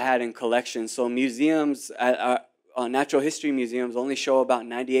visit I had in collections. So museums natural history museums only show about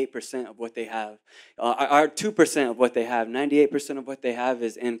 98% of what they have, or 2% of what they have. 98% of what they have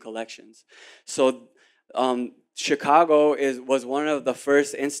is in collections. So Chicago was one of the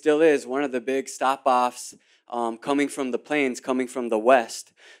first, and still is, one of the big stop-offs coming from the plains, coming from the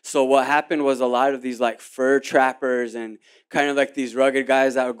west. So what happened was a lot of these like fur trappers and kind of like these rugged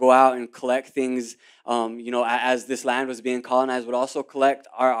guys that would go out and collect things, as this land was being colonized, would also collect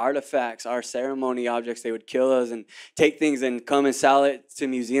our artifacts, our ceremony objects. They would kill us and take things and come and sell it to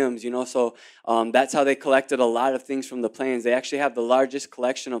museums, So that's how they collected a lot of things from the plains. They actually have the largest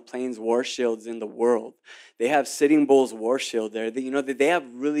collection of plains war shields in the world. They have Sitting Bull's war shield there. They have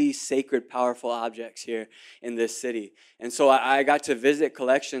really sacred, powerful objects here in this city. And so I got to visit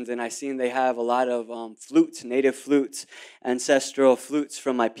collections, and I seen they have a lot of flutes, native flutes, ancestral flutes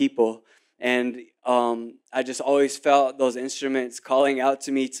from my people. And I just always felt those instruments calling out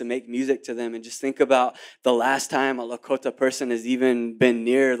to me to make music to them. And just think about the last time a Lakota person has even been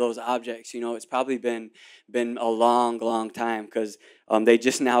near those objects. It's probably been a long, long time, because they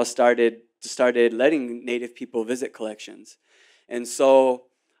just now started letting Native people visit collections. And so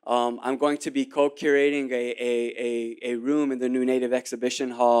I'm going to be co-curating a room in the new Native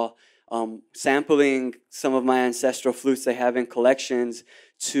Exhibition Hall, sampling some of my ancestral flutes they have in collections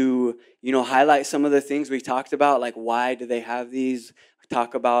to, highlight some of the things we talked about, like why do they have these,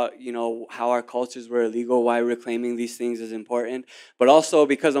 talk about, how our cultures were illegal, why reclaiming these things is important. But also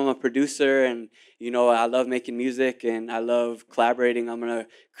because I'm a producer and, I love making music and I love collaborating, I'm going to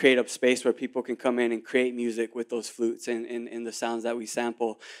create a space where people can come in and create music with those flutes and the sounds that we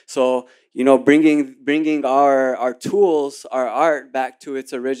sample. So, bringing our tools, our art, back to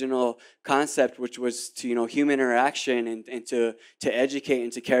its original concept, which was to, human interaction and to educate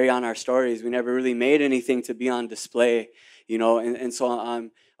and to carry on our stories. We never really made anything to be on display. And so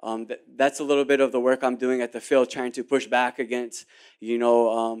that's a little bit of the work I'm doing at the field, trying to push back against,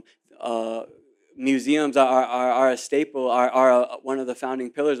 museums are a staple, are one of the founding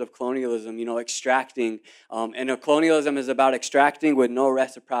pillars of colonialism, extracting. And colonialism is about extracting with no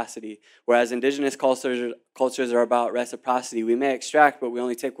reciprocity, whereas indigenous cultures are about reciprocity. We may extract, but we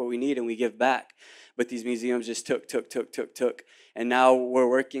only take what we need and we give back. But these museums just took. And now we're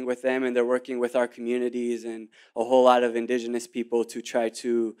working with them, and they're working with our communities and a whole lot of indigenous people to try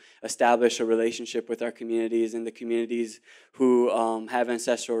to establish a relationship with our communities and the communities who have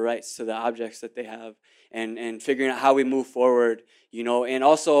ancestral rights to the objects that they have, and figuring out how we move forward, And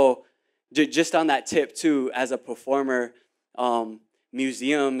also, just on that tip too, as a performer,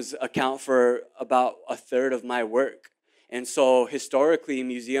 museums account for about a third of my work. And so historically,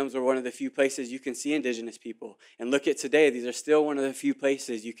 museums were one of the few places you can see indigenous people. And look at today, these are still one of the few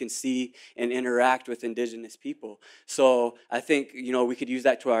places you can see and interact with indigenous people. So I think, we could use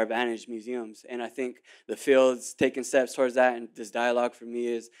that to our advantage, museums. And I think the field's taking steps towards that, and this dialogue for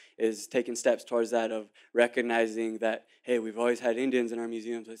me is taking steps towards that, of recognizing that, hey, we've always had Indians in our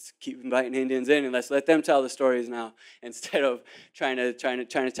museums. Let's keep inviting Indians in, and let's let them tell the stories now, instead of trying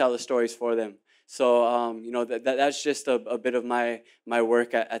to tell the stories for them. So, that's just a bit of my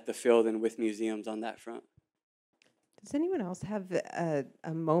work at the field and with museums on that front. Does anyone else have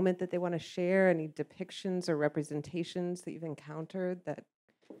a moment that they want to share? Any depictions or representations that you've encountered that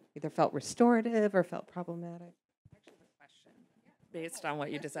either felt restorative or felt problematic? Based on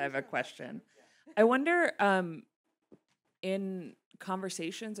what you just said, I have a question. I wonder, in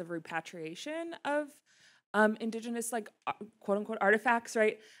conversations of repatriation of indigenous, quote unquote, artifacts,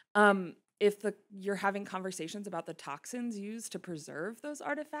 right? If you're having conversations about the toxins used to preserve those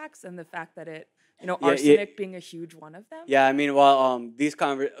artifacts, and the fact that arsenic being a huge one of them. Yeah, I mean, well,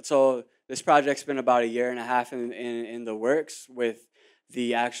 so this project's been about 1.5 years in the works with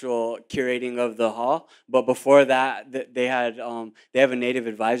the actual curating of the hall. But before that, they have a Native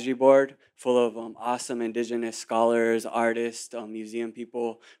advisory board full of awesome indigenous scholars, artists, museum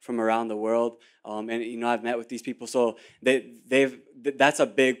people from around the world. And I've met with these people, so that's a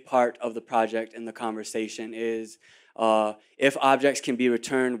big part of the project and the conversation is if objects can be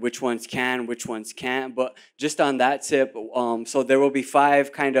returned, which ones can, which ones can't. But just on that tip, so there will be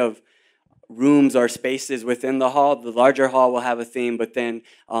 5 kind of rooms or spaces within the hall. The larger hall will have a theme, but then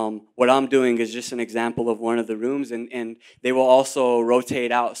what I'm doing is just an example of one of the rooms, and they will also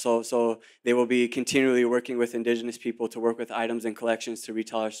rotate out. So they will be continually working with indigenous people to work with items and collections to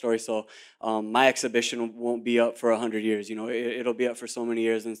retell our story. So my exhibition won't be up for 100 years. It'll be up for so many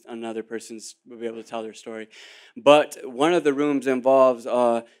years, and another person's will be able to tell their story. But one of the rooms involves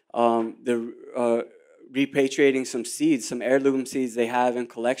repatriating some seeds, some heirloom seeds they have in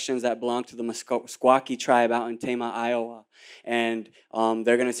collections that belong to the Meskwaki tribe out in Tama, Iowa. And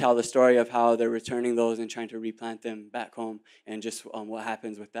they're going to tell the story of how they're returning those and trying to replant them back home, and just what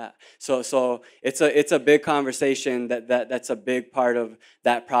happens with that. So it's a big conversation that's a big part of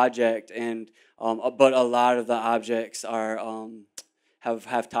that project. And but a lot of the objects are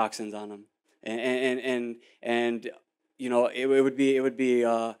have toxins on them, and you know, it would be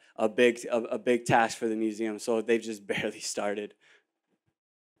a big task for the museum. So they've just barely started.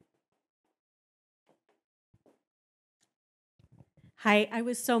 Hi, I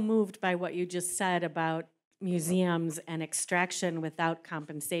was so moved by what you just said about museums and extraction without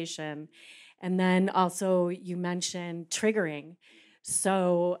compensation. And then also you mentioned triggering.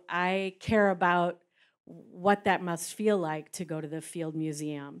 So I care about what that must feel like to go to the Field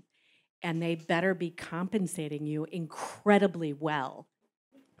Museum. And they better be compensating you incredibly well.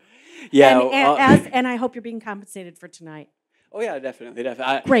 Yeah. And I hope you're being compensated for tonight. Oh yeah, definitely.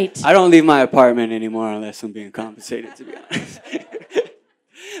 Great. I don't leave my apartment anymore unless I'm being compensated, to be honest.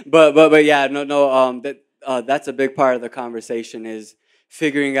 but yeah, no. That's a big part of the conversation, is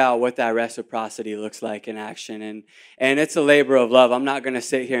figuring out what that reciprocity looks like in action, and it's a labor of love. I'm not gonna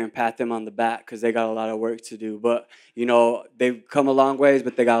sit here and pat them on the back because they got a lot of work to do. But you know, they've come a long ways,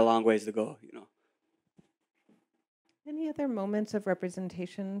 but they got a long ways to go. You know. Any other moments of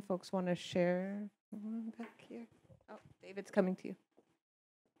representation folks want to share? Back here. Oh, David's coming to you.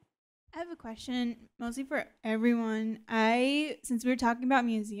 I have a question, mostly for everyone. Since we were talking about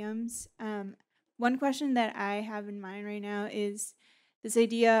museums, one question that I have in mind right now is this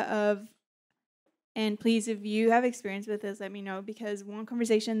idea of, and please, if you have experience with this, let me know, because one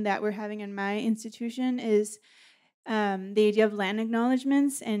conversation that we're having in my institution is the idea of land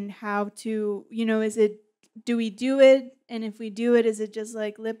acknowledgements and how to, you know, do we do it? And if we do it, is it just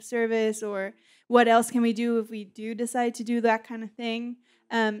like lip service, or what else can we do if we do decide to do that kind of thing?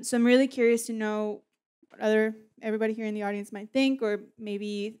 So I'm really curious to know what everybody here in the audience might think, or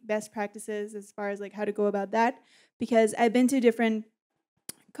maybe best practices as far as like how to go about that. Because I've been to different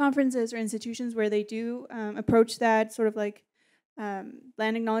conferences or institutions where they do approach that sort of like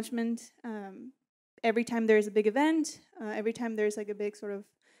land acknowledgement every time there's a big event, every time there's like a big sort of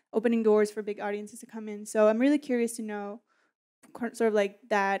opening doors for big audiences to come in. So I'm really curious to know sort of like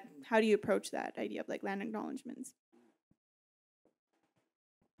that, how do you approach that idea of like land acknowledgements?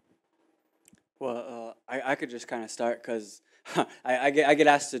 Well, I could just kind of start, because I get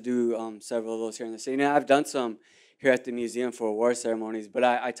asked to do several of those here in the city. And I've done some here at the museum for award ceremonies, but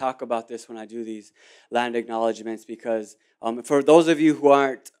I talk about this when I do these land acknowledgements, because for those of you who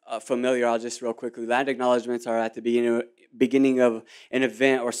aren't familiar, I'll just real quickly, land acknowledgements are at the beginning of an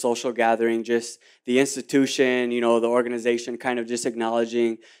event or social gathering, just the institution, you know, the organization kind of just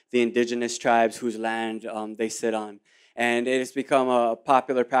acknowledging the indigenous tribes whose land they sit on. And it has become a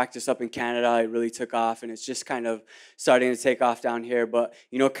popular practice up in Canada. It really took off, and it's just kind of starting to take off down here. But,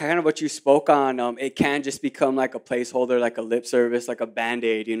 you know, kind of what you spoke on, it can just become like a placeholder, like a lip service, like a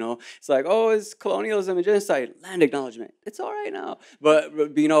Band-Aid, you know. It's like, oh, it's colonialism and genocide, land acknowledgement. It's all right now. But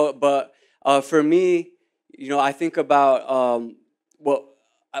you know, for me, you know, I think about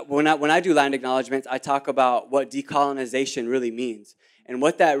when I do land acknowledgements, I talk about what decolonization really means. And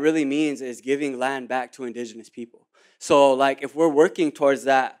what that really means is giving land back to indigenous people. So, like, if we're working towards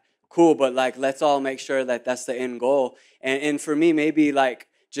that, cool, but, like, let's all make sure that that's the end goal. And for me, maybe, like,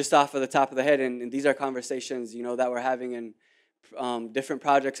 just off of the top of the head, and these are conversations, you know, that we're having in different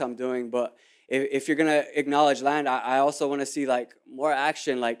projects I'm doing, but if you're going to acknowledge land, I also want to see, like, more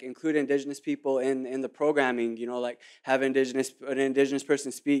action, like, include indigenous people in the programming, you know, like, have an indigenous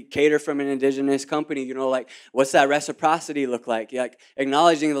person speak, cater from an indigenous company, you know, like, what's that reciprocity look like? Like,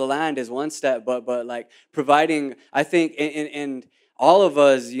 acknowledging the land is one step, but like, providing, I think, in all of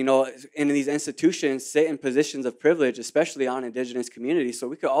us, you know, in these institutions sit in positions of privilege, especially on indigenous communities. So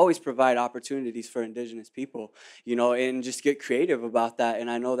we could always provide opportunities for indigenous people, you know, and just get creative about that. And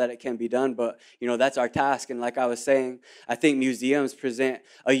I know that it can be done, but, you know, that's our task. And like I was saying, I think museums present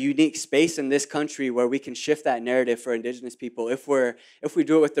a unique space in this country where we can shift that narrative for indigenous people if we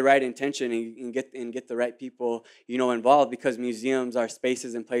do it with the right intention and get the right people, you know, involved, because museums are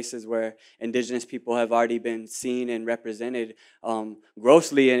spaces and places where indigenous people have already been seen and represented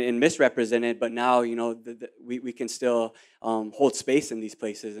grossly and misrepresented, but now, you know, we can still hold space in these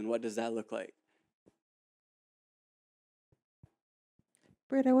places. And what does that look like?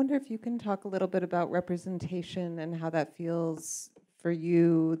 Britt, I wonder if you can talk a little bit about representation and how that feels for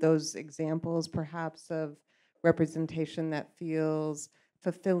you, those examples perhaps of representation that feels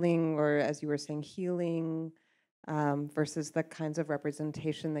fulfilling, or as you were saying, healing, versus the kinds of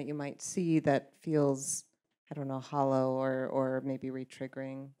representation that you might see that feels, I don't know, hollow or maybe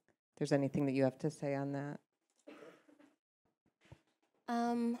re-triggering. If there's anything that you have to say on that.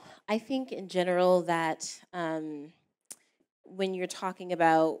 I think in general that when you're talking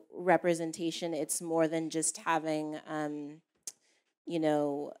about representation, it's more than just having, you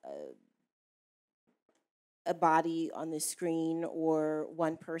know, a body on the screen or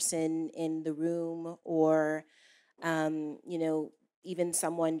one person in the room or, you know, even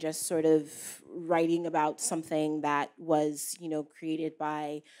someone just sort of writing about something that was, you know, created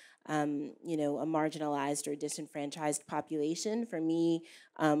by, you know, a marginalized or disenfranchised population. For me,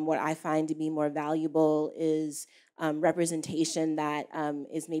 what I find to be more valuable is representation that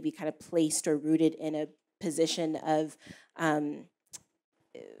is maybe kind of placed or rooted in a position of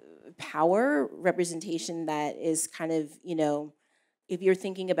power, representation that is kind of, you know, if you're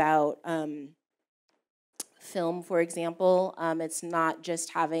thinking about film, for example, it's not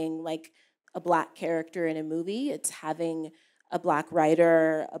just having like a Black character in a movie, it's having a Black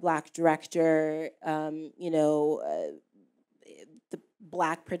writer, a Black director, you know, the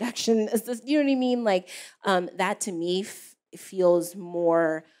Black production, you know what I mean? Like that to me feels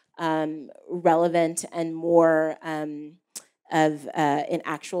more relevant and more of an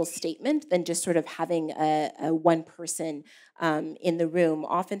actual statement than just sort of having a one person in the room.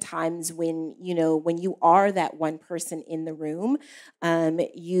 Oftentimes when, you know, when you are that one person in the room,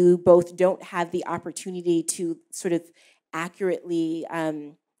 you both don't have the opportunity to sort of accurately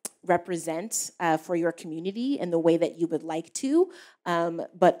represent for your community in the way that you would like to,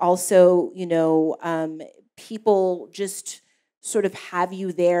 but also, you know, people just sort of have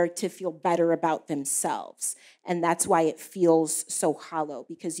you there to feel better about themselves. And that's why it feels so hollow,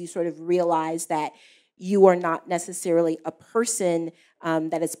 because you sort of realize that you are not necessarily a person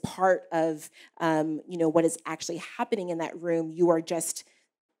that is part of, you know, what is actually happening in that room. You are just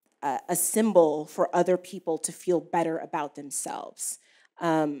a symbol for other people to feel better about themselves.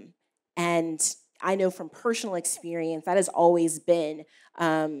 And I know from personal experience, that has always been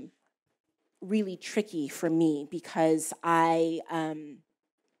really tricky for me, because I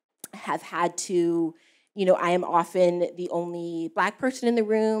have had to, you know, I am often the only Black person in the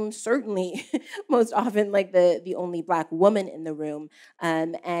room, certainly most often like the only Black woman in the room.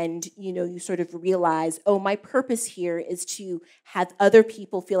 And, you know, you sort of realize, oh, my purpose here is to have other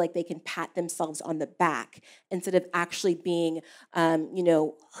people feel like they can pat themselves on the back instead of actually being, you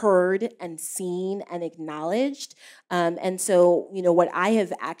know, heard and seen and acknowledged. And so, you know, what I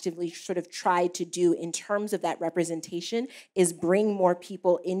have actively sort of tried to do in terms of that representation is bring more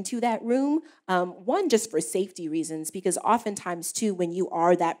people into that room. One, just for safety reasons, because oftentimes too, when you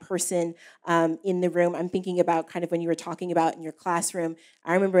are that person in the room, I'm thinking about kind of when you were talking about in your classroom.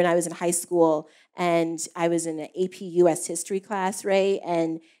 I remember when I was in high school and I was in an AP US history class, right?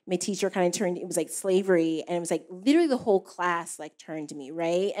 And my teacher kind of turned, it was like slavery, and it was like literally the whole class like turned to me,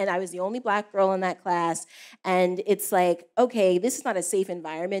 right? And I was the only Black girl in that class. And it's like, okay, this is not a safe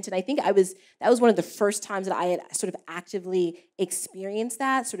environment. And I think that was one of the first times that I had sort of actively experienced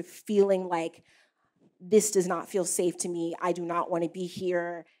that, sort of feeling like, this does not feel safe to me. I do not want to be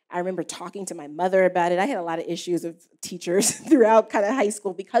here. I remember talking to my mother about it. I had a lot of issues with teachers throughout kind of high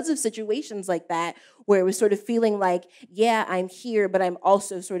school because of situations like that, where it was sort of feeling like, yeah, I'm here, but I'm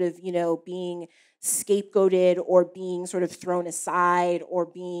also sort of, you know, being scapegoated or being sort of thrown aside or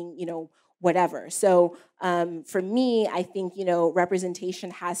being, you know, whatever. So for me, I think, you know, representation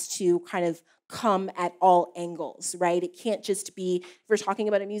has to kind of come at all angles, right? It can't just be, if we're talking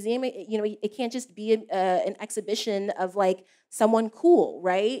about a museum, you know, it can't just be an exhibition of like someone cool,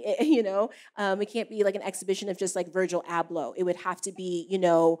 right? You know, it can't be like an exhibition of just like Virgil Abloh. It would have to be, you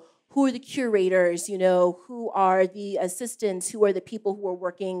know, who are the curators, you know, who are the assistants, who are the people who are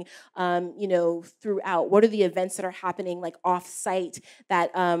working, you know, throughout? What are the events that are happening like off-site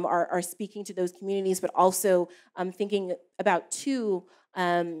that are speaking to those communities, but also thinking about too,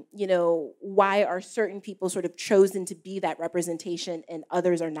 you know, why are certain people sort of chosen to be that representation and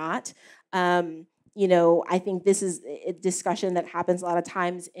others are not? You know, I think this is a discussion that happens a lot of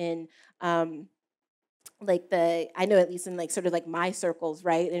times in like I know at least in like sort of like my circles,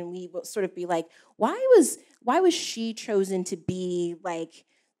 right? And we will sort of be like, why was she chosen to be like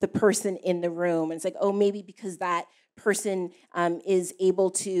the person in the room? And it's like, oh, maybe because that person is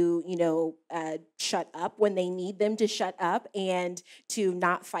able to, you know, shut up when they need them to shut up and to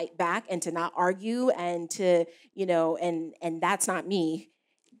not fight back and to not argue and to, you know, and that's not me.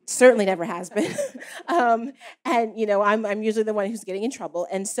 Certainly never has been. And, you know, I'm usually the one who's getting in trouble.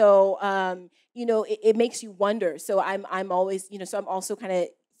 And so, you know, it makes you wonder. So I'm always, you know, so I'm also kind of,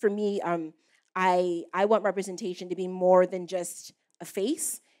 for me, I want representation to be more than just a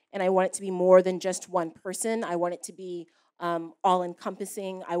face, and I want it to be more than just one person. I want it to be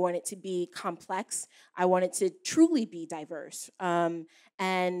all-encompassing. I want it to be complex. I want it to truly be diverse. And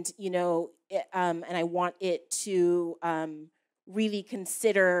I want it to really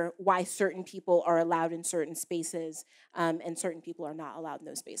consider why certain people are allowed in certain spaces and certain people are not allowed in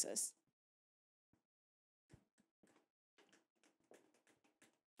those spaces.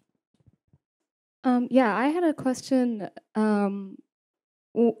 Yeah, I had a question,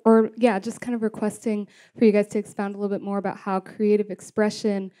 just kind of requesting for you guys to expound a little bit more about how creative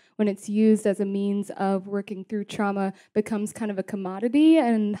expression, when it's used as a means of working through trauma, becomes kind of a commodity,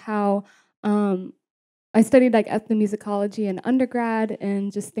 and how I studied like ethnomusicology in undergrad,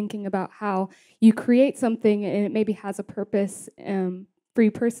 and just thinking about how you create something and it maybe has a purpose for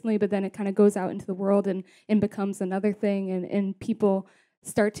you personally, but then it kind of goes out into the world and becomes another thing, and people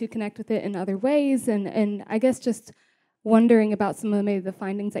start to connect with it in other ways. And I guess just wondering about some of maybe the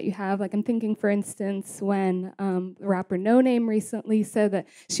findings that you have. Like I'm thinking, for instance, when the rapper No Name recently said that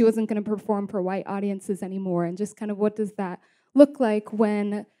she wasn't going to perform for white audiences anymore, and just kind of what does that look like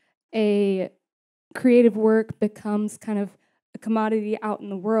when a creative work becomes kind of a commodity out in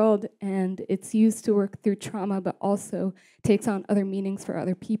the world, and it's used to work through trauma, but also takes on other meanings for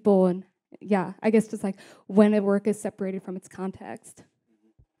other people. And yeah, I guess just like when a work is separated from its context.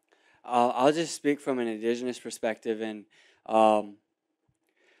 I'll just speak from an indigenous perspective, and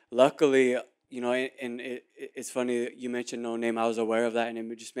luckily, it's funny that you mentioned No Name. I was aware of that,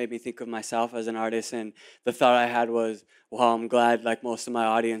 and it just made me think of myself as an artist. And the thought I had was, well, I'm glad like most of my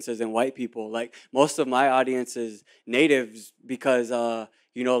audience isn't white people. Like most of my audience is natives, because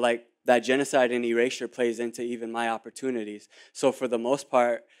like that genocide and erasure plays into even my opportunities. So for the most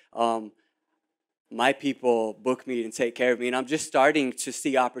part, my people book me and take care of me, and I'm just starting to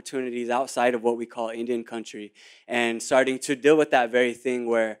see opportunities outside of what we call Indian country, and starting to deal with that very thing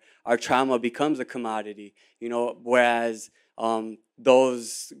where our trauma becomes a commodity, whereas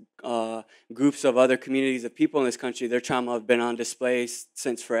those groups of other communities of people in this country, their trauma have been on display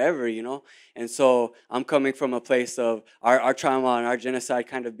since forever, and so I'm coming from a place of our trauma and our genocide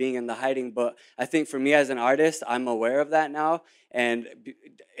kind of being in the hiding. But I think for me as an artist, I'm aware of that now, and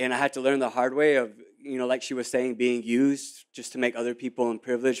I had to learn the hard way of, like she was saying, being used just to make other people in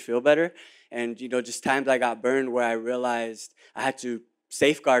privilege feel better. And, just times I got burned where I realized I had to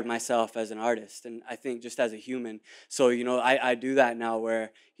safeguard myself as an artist, and I think just as a human. So, I do that now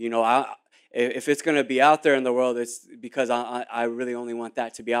where, if it's going to be out there in the world, it's because I really only want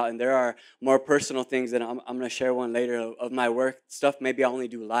that to be out. And there are more personal things that I'm going to share one later of my work stuff. Maybe I only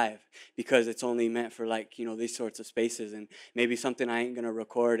do live because it's only meant for like, these sorts of spaces, and maybe something I ain't going to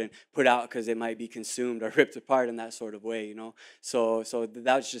record and put out because it might be consumed or ripped apart in that sort of way, So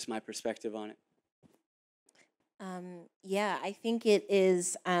that's just my perspective on it. Yeah, I think it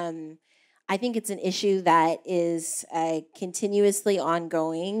is. I think it's an issue that is continuously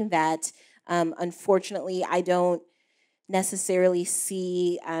ongoing. That unfortunately, I don't necessarily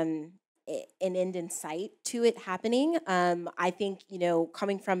see an end in sight to it happening. I think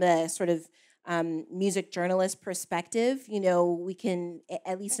coming from a sort of music journalist perspective, we can,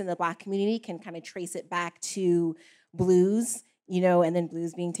 at least in the Black community, can kind of trace it back to blues. And then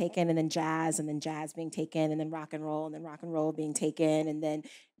blues being taken, and then jazz being taken, and then rock and roll being taken, and then,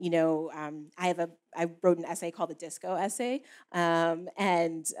 I wrote an essay called the Disco Essay,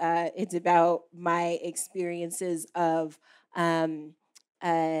 and it's about my experiences of why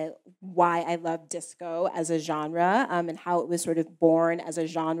I love disco as a genre, and how it was sort of born as a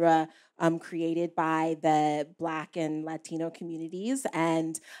genre created by the Black and Latino communities,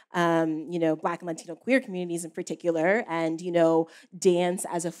 and Black and Latino queer communities in particular, and dance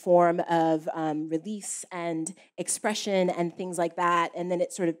as a form of release and expression and things like that, and then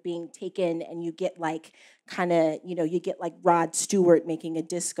it's sort of being taken, and you get like kind of, you get like Rod Stewart making a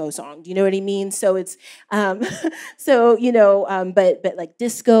disco song. Do you know what I mean? So it's, but like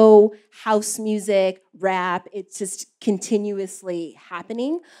disco, house music, rap, it's just continuously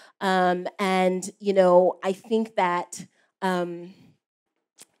happening. And, I think that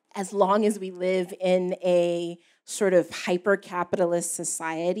as long as we live in a sort of hyper-capitalist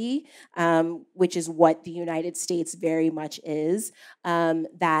society, which is what the United States very much is,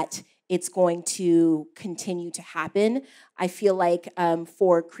 that it's going to continue to happen. I feel like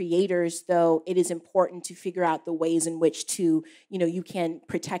for creators, though, it is important to figure out the ways in which to, you can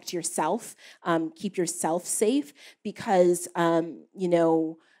protect yourself, keep yourself safe, because,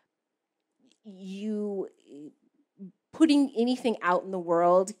 putting anything out in the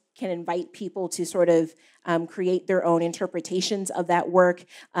world can invite people to sort of create their own interpretations of that work,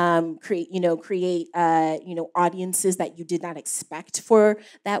 create audiences that you did not expect for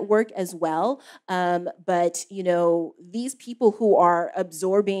that work as well. But these people who are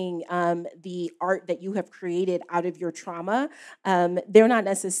absorbing the art that you have created out of your trauma, they're not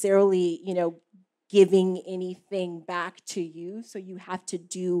necessarily giving anything back to you. So you have to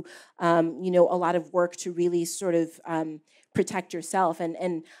do, a lot of work to really sort of protect yourself.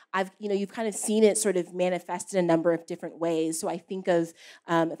 And you've kind of seen it sort of manifest in a number of different ways. So I think of,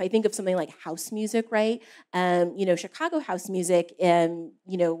 if I think of something like house music, right? Chicago house music,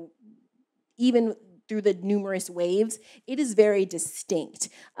 even through the numerous waves, it is very distinct.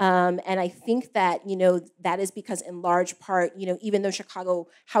 And I think that, that is because in large part, even though Chicago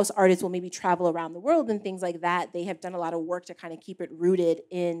house artists will maybe travel around the world and things like that, they have done a lot of work to kind of keep it rooted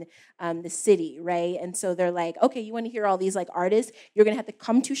in the city, right? And so they're like, okay, you want to hear all these like artists? You're gonna have to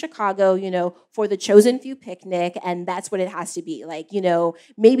come to Chicago, for the chosen few picnic, and that's what it has to be. Like,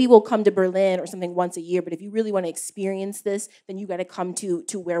 maybe we'll come to Berlin or something once a year, but if you really want to experience this, then you got to come to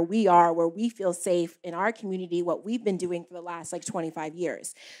where we are, where we feel safe in our community, what we've been doing for the last like 25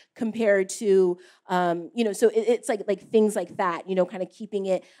 years, compared to, so it's like things like that, kind of keeping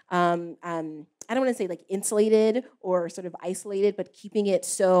it, I don't want to say like insulated or sort of isolated, but keeping it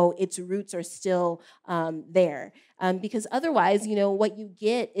so its roots are still there. Because otherwise, what you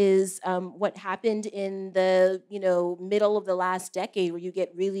get is what happened in the, middle of the last decade, where you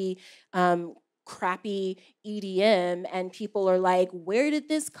get really crappy EDM and people are like, where did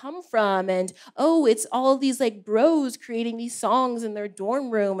this come from? And oh, it's all these like bros creating these songs in their dorm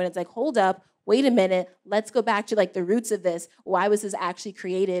room. And it's like, hold up, wait a minute, let's go back to like the roots of this. Why was this actually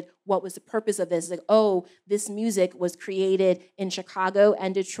created? What was the purpose of this? Like, oh, this music was created in Chicago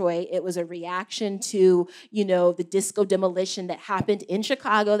and Detroit. It was a reaction to, the disco demolition that happened in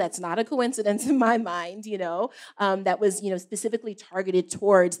Chicago. That's not a coincidence in my mind, that was, specifically targeted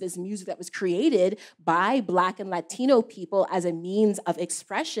towards this music that was created by Black and Latino people as a means of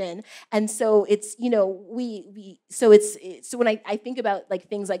expression. And so it's, so when I think about like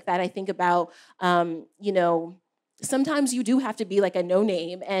things like that, I think about, sometimes you do have to be like a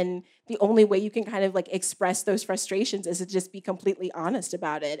no-name, and the only way you can kind of like express those frustrations is to just be completely honest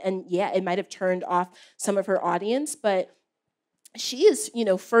about it. And yeah, it might have turned off some of her audience, but she is,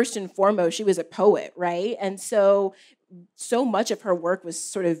 first and foremost, she was a poet, right? And so much of her work was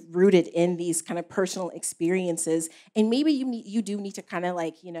sort of rooted in these kind of personal experiences. And maybe you do need to kind of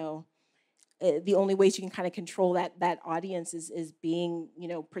like, the only ways you can kind of control that audience is being,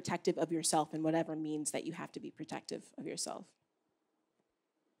 protective of yourself in whatever means that you have to be protective of yourself.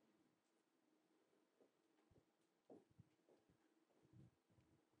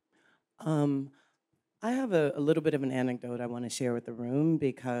 I have a little bit of an anecdote I want to share with the room,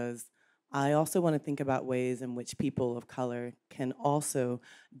 because I also want to think about ways in which people of color can also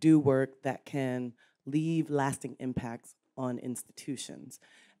do work that can leave lasting impacts on institutions.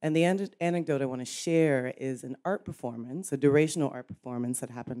 And the anecdote I want to share is an art performance, a durational art performance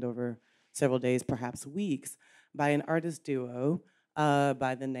that happened over several days, perhaps weeks, by an artist duo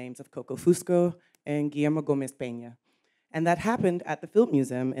by the names of Coco Fusco and Guillermo Gomez Peña. And that happened at the Field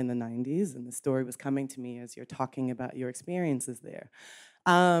Museum in the 90s, and the story was coming to me as you're talking about your experiences there.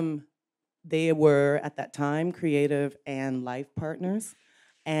 They were, at that time, creative and life partners,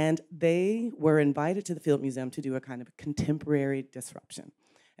 and they were invited to the Field Museum to do a kind of contemporary disruption.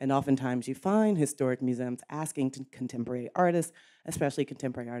 And oftentimes you find historic museums asking contemporary artists, especially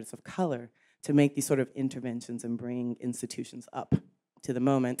contemporary artists of color, to make these sort of interventions and bring institutions up to the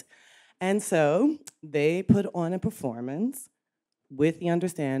moment. And so they put on a performance with the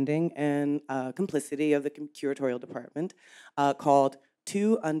understanding and complicity of the curatorial department called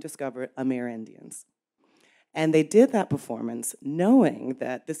Two Undiscovered Amerindians. And they did that performance knowing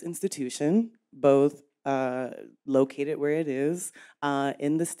that this institution, both located where it is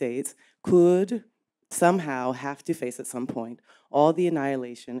in the States, could somehow have to face at some point all the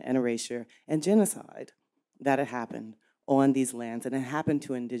annihilation and erasure and genocide that had happened on these lands, and it happened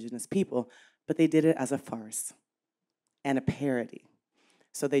to indigenous people, but they did it as a farce and a parody.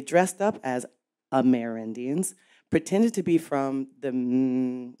 So they dressed up as Amerindians, pretended to be from the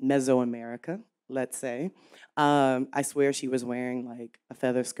Mesoamerica, let's say. I swear she was wearing like a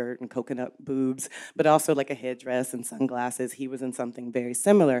feather skirt and coconut boobs, but also like a headdress and sunglasses. He was in something very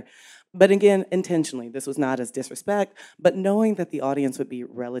similar. But again, intentionally, this was not as disrespect, but knowing that the audience would be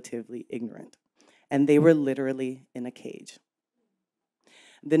relatively ignorant. And they were literally in a cage.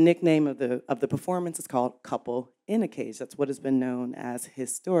 The nickname of the performance is called Couple in a Cage. That's what has been known as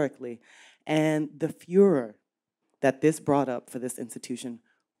historically. And the furor that this brought up for this institution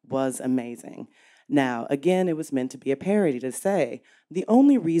was amazing. Now, again, it was meant to be a parody to say the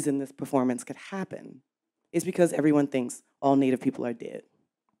only reason this performance could happen is because everyone thinks all Native people are dead.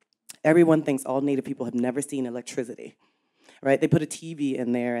 Everyone thinks all Native people have never seen electricity, right? They put a TV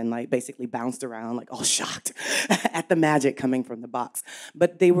in there and like basically bounced around like all shocked at the magic coming from the box.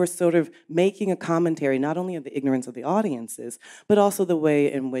 But they were sort of making a commentary not only of the ignorance of the audiences, but also the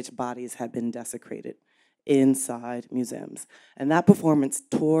way in which bodies had been desecrated inside museums. And that performance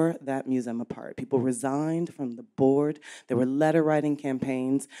tore that museum apart. People resigned from the board. There were letter writing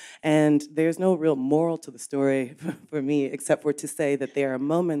campaigns. And there's no real moral to the story for me, except for to say that there are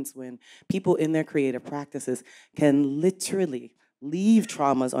moments when people in their creative practices can literally leave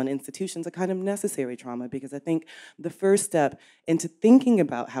traumas on institutions, a kind of necessary trauma, because I think the first step into thinking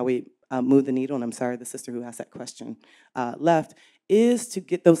about how we move the needle, and I'm sorry the sister who asked that question left, is to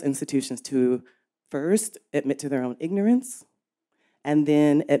get those institutions to first admit to their own ignorance, and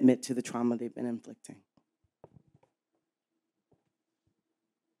then admit to the trauma they've been inflicting.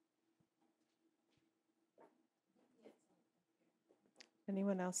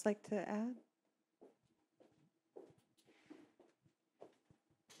 Anyone else like to add?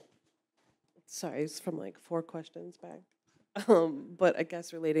 Sorry, it's from like 4 questions back. But I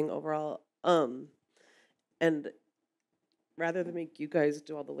guess relating overall, and rather than make you guys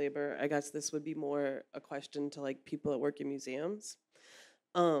do all the labor, I guess this would be more a question to like people that work in museums.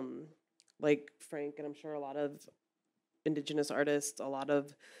 Like Frank, and I'm sure a lot of Indigenous artists, a lot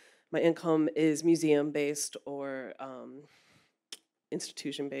of my income is museum-based or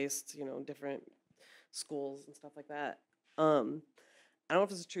institution-based, you know, different schools and stuff like that. I don't know if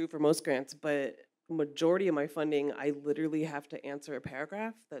this is true for most grants, but majority of my funding, I literally have to answer a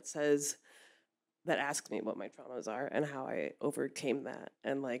paragraph that says, that asks me what my traumas are and how I overcame that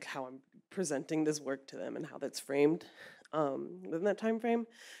and like how I'm presenting this work to them and how that's framed within that time frame.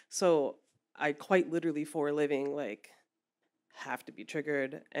 So I quite literally for a living like have to be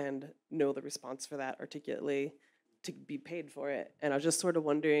triggered and know the response for that articulately to be paid for it. And I was just sort of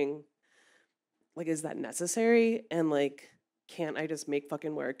wondering, like, is that necessary? And like, can't I just make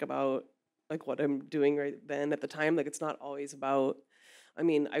fucking work about like what I'm doing right then at the time? Like, it's not always about, I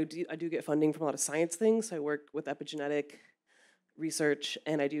mean, I do get funding from a lot of science things. So I work with epigenetic research,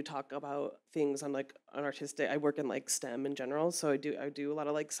 and I do talk about things on like an artistic. I work in like STEM in general, so I do a lot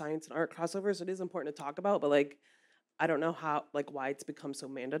of like science and art crossovers. So it is important to talk about, but like I don't know how like why it's become so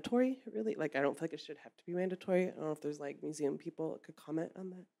mandatory. Really, like I don't feel like it should have to be mandatory. I don't know if there's like museum people that could comment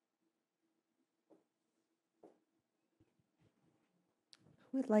on that.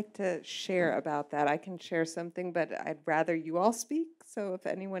 Who would like to share about that? I can share something, but I'd rather you all speak. So if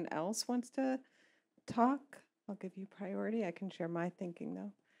anyone else wants to talk, I'll give you priority. I can share my thinking,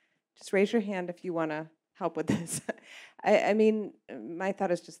 though. Just raise your hand if you want to help with this. I mean, my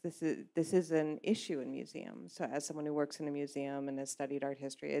thought is just this is an issue in museums. So as someone who works in a museum and has studied art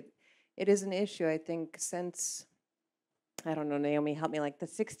history, it is an issue, I think, since, I don't know, Naomi, help me, like the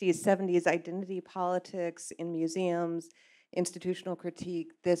 60s, 70s, identity politics in museums, institutional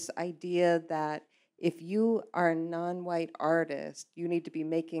critique, this idea that if you are a non-white artist, you need to be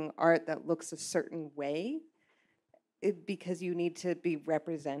making art that looks a certain way because you need to be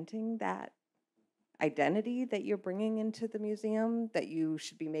representing that identity that you're bringing into the museum, that you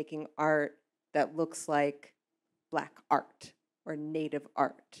should be making art that looks like Black art or Native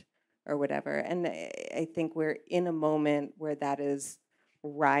art or whatever. And I think we're in a moment where that is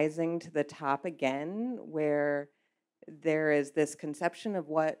rising to the top again, where there is this conception of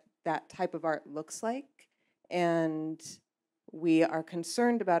what that type of art looks like, and we are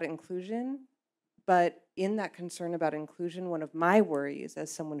concerned about inclusion. But in that concern about inclusion, one of my worries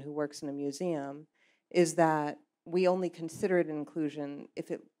as someone who works in a museum is that we only consider it inclusion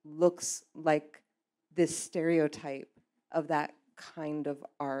if it looks like this stereotype of that kind of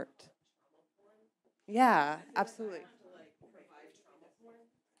art. Yeah, absolutely.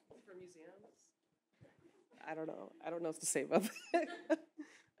 I don't know. I don't know what to say about that.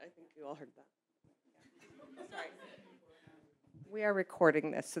 I think you all heard that. Sorry. We are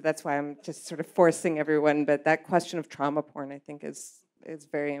recording this, so that's why I'm just sort of forcing everyone. But that question of trauma porn, I think, is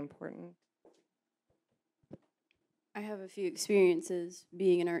very important. I have a few experiences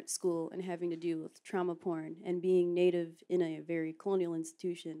being in art school and having to deal with trauma porn and being Native in a very colonial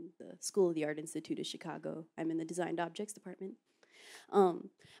institution, the School of the Art Institute of Chicago. I'm in the Designed Objects department.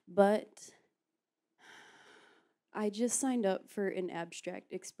 But I just signed up for an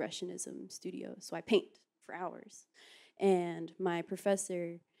abstract expressionism studio, so I paint for hours. And my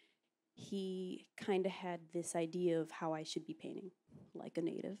professor, he kind of had this idea of how I should be painting like a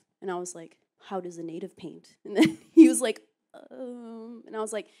Native. And I was like, how does a native paint? And then he was like, and I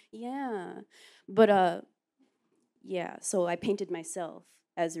was like, yeah. But yeah, so I painted myself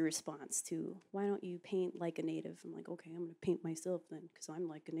as a response to, why don't you paint like a native? I'm like, okay, I'm gonna paint myself then, because I'm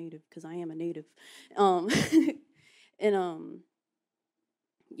like a native, because I am a native. And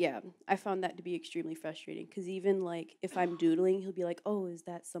yeah, I found that to be extremely frustrating, because even like if I'm doodling, he'll be like, oh, is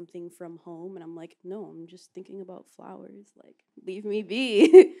that something from home? And I'm like, no, I'm just thinking about flowers, like, leave me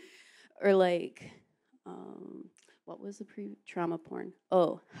be. Or like, what was the trauma porn?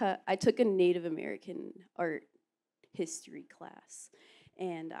 Oh, I took a Native American art history class,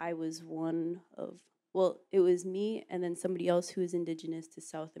 and I was one of, well, it was me and then somebody else who is indigenous to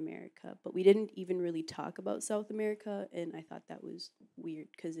South America, but we didn't even really talk about South America, and I thought that was weird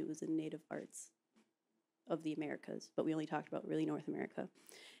because it was in Native arts of the Americas, but we only talked about really North America.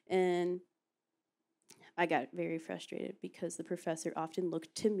 And I got very frustrated because the professor often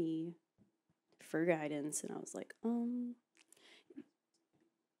looked to me for guidance, and I was like, oh,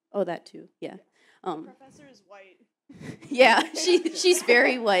 that too, yeah. The professor is white. Yeah, she's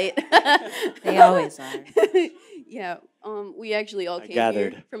very white. They always are. Yeah, we actually all I came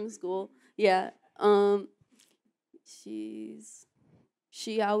gathered. here from school. Yeah, she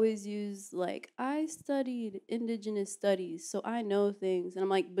always used like, I studied indigenous studies, so I know things, and I'm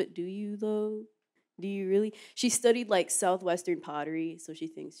like, but do you though? Do you really? She studied like Southwestern pottery, so she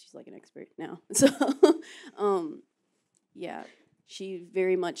thinks she's like an expert now. So, yeah, she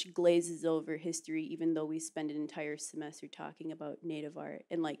very much glazes over history, even though we spend an entire semester talking about Native art.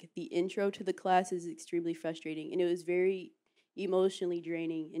 And like the intro to the class is extremely frustrating, and it was very emotionally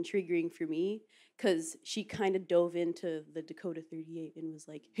draining and triggering for me, because she kind of dove into the Dakota 38 and was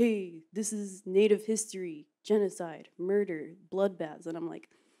like, hey, this is Native history, genocide, murder, bloodbaths. And I'm like,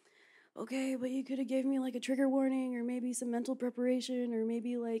 okay, but you could have gave me like a trigger warning or maybe some mental preparation or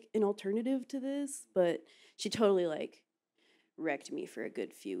maybe like an alternative to this. But she totally like wrecked me for a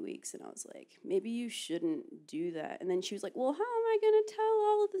good few weeks, and I was like, maybe you shouldn't do that. And then she was like, well, how am I gonna tell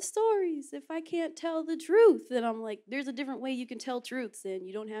all of the stories if I can't tell the truth? And I'm like, there's a different way you can tell truths, and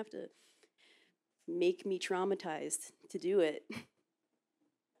you don't have to make me traumatized to do it.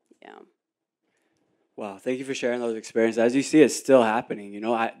 Yeah. Wow, thank you for sharing those experiences. As you see, it's still happening. You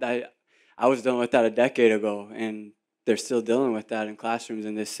know, I was dealing with that a decade ago, and they're still dealing with that in classrooms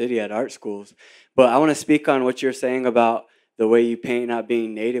in this city at art schools. But I want to speak on what you're saying about the way you paint not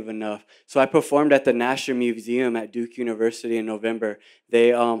being native enough. So I performed at the National Museum at Duke University in November. They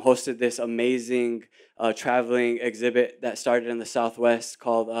hosted this amazing traveling exhibit that started in the Southwest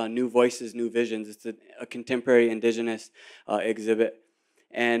called New Voices, New Visions. It's a contemporary indigenous exhibit.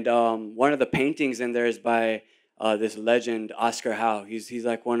 And one of the paintings in there is by this legend, Oscar Howe.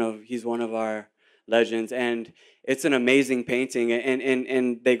 He's one of our legends, and it's an amazing painting.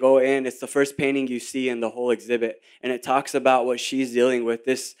 And they go in. It's the first painting you see in the whole exhibit, and it talks about what she's dealing with.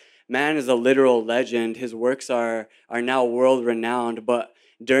 This man is a literal legend. His works are now world renowned, but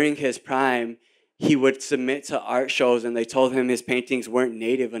during his prime, he would submit to art shows, and they told him his paintings weren't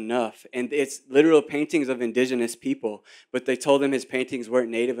native enough. And it's literal paintings of indigenous people, but they told him his paintings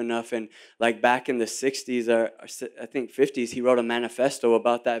weren't native enough. And like back in the 60s or I think 50s, he wrote a manifesto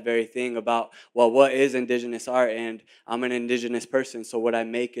about that very thing, about, well, what is indigenous art? And I'm an indigenous person, so what I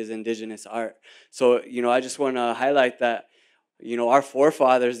make is indigenous art. So, you know, I just want to highlight that, you know, our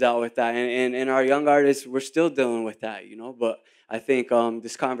forefathers dealt with that, and our young artists, we're still dealing with that, you know. But I think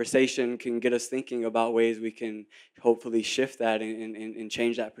this conversation can get us thinking about ways we can hopefully shift that and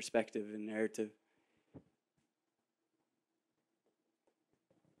change that perspective and narrative.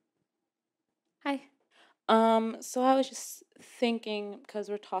 Hi. So I was just thinking, because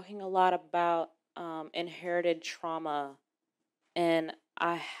we're talking a lot about inherited trauma, and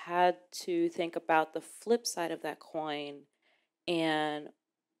I had to think about the flip side of that coin and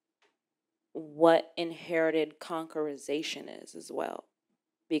what inherited conquerization is as well.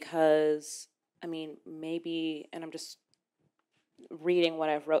 Because, I mean, maybe, and I'm just reading what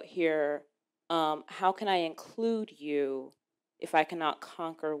I've wrote here, how can I include you if I cannot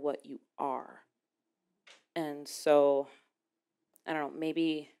conquer what you are? And so, I don't know,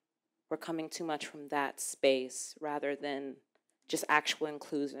 maybe we're coming too much from that space rather than just actual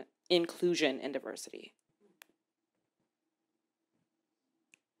inclusion and diversity.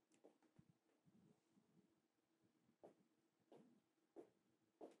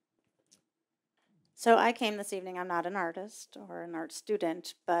 So I came this evening. I'm not an artist or an art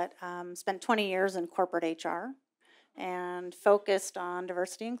student, but spent 20 years in corporate HR and focused on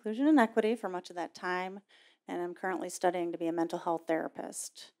diversity, inclusion, and equity for much of that time. And I'm currently studying to be a mental health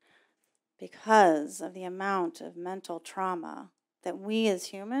therapist because of the amount of mental trauma that we as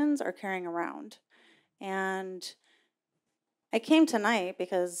humans are carrying around. And I came tonight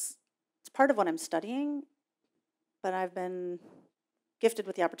because it's part of what I'm studying, but I've been gifted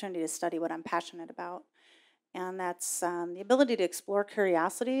with the opportunity to study what I'm passionate about. And that's the ability to explore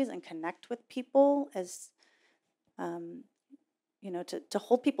curiosities and connect with people as, to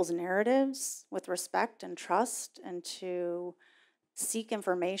hold people's narratives with respect and trust, and to seek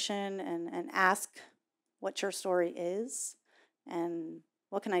information and ask what your story is and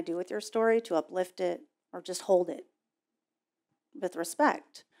what can I do with your story to uplift it or just hold it with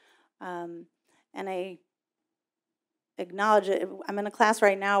respect. And I acknowledge it. I'm in a class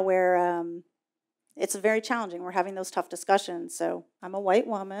right now where it's very challenging. We're having those tough discussions. So I'm a white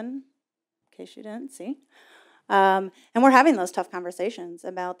woman, in case you didn't see. And we're having those tough conversations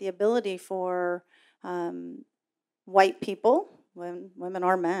about the ability for white people, women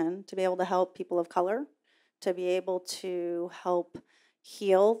or men, to be able to help people of color, to be able to help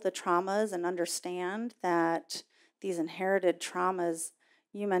heal the traumas and understand that these inherited traumas,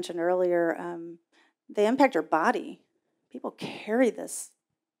 you mentioned earlier, they impact your body. People carry this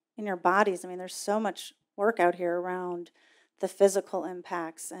in your bodies. I mean, there's so much work out here around the physical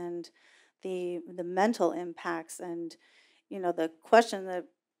impacts and the mental impacts. And, the question that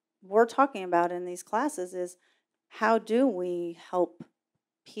we're talking about in these classes is, how do we help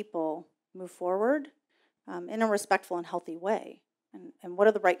people move forward in a respectful and healthy way? And what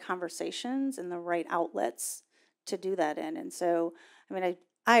are the right conversations and the right outlets to do that in? And so,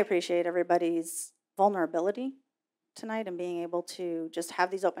 I appreciate everybody's vulnerability tonight and being able to just have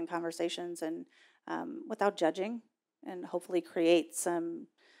these open conversations and without judging, and hopefully create some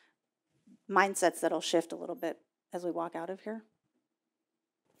mindsets that'll shift a little bit as we walk out of here.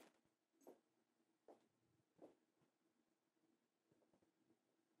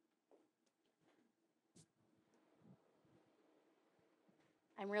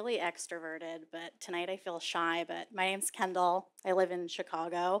 I'm really extroverted, but tonight I feel shy. But my name's Kendall. I live in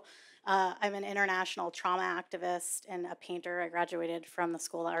Chicago. I'm an international trauma activist and a painter. I graduated from the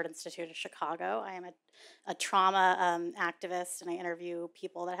School of Art Institute of Chicago. I am a trauma activist, and I interview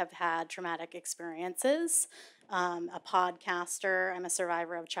people that have had traumatic experiences. A podcaster. I'm a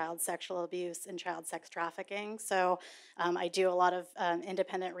survivor of child sexual abuse and child sex trafficking. So I do a lot of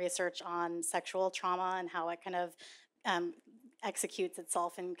independent research on sexual trauma and how it kind of executes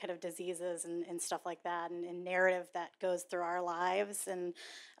itself in kind of diseases and stuff like that, and narrative that goes through our lives. And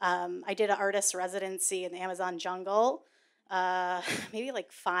I did an artist residency in the Amazon jungle maybe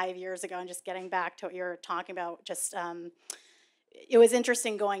like 5 years ago. And just getting back to what you were talking about, just it was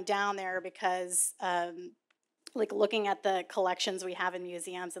interesting going down there because like looking at the collections we have in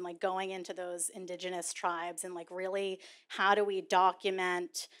museums and like going into those indigenous tribes and like really how do we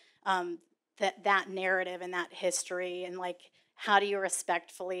document that narrative and that history, and like how do you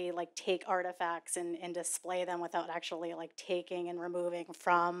respectfully like take artifacts and display them without actually like taking and removing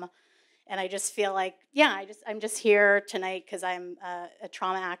from. And I just feel like, I'm just here tonight because I'm a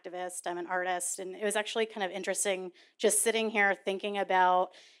trauma activist, I'm an artist, and it was actually kind of interesting just sitting here thinking about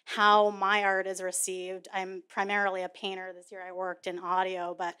how my art is received. I'm primarily a painter. This year I worked in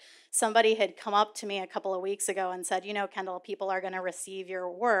audio, but somebody had come up to me a couple of weeks ago and said, Kendall, people are going to receive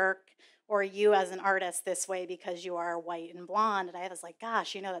your work or you as an artist this way because you are white and blonde. And I was like,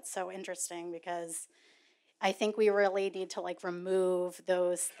 gosh, that's so interesting, because I think we really need to like remove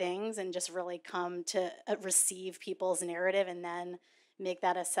those things and just really come to receive people's narrative and then make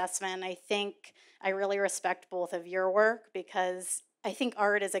that assessment. I think I really respect both of your work because I think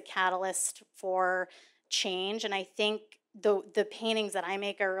art is a catalyst for change. And I think the paintings that I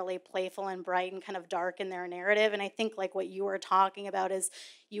make are really playful and bright and kind of dark in their narrative. And I think like what you were talking about is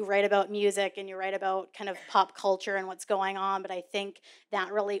you write about music and you write about kind of pop culture and what's going on. But I think that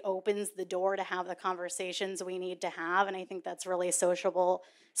really opens the door to have the conversations we need to have. And I think that's really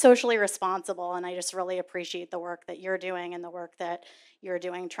socially responsible. And I just really appreciate the work that you're doing and the work that you're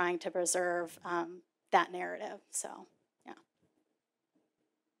doing trying to preserve that narrative. So.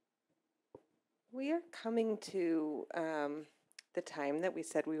 We are coming to the time that we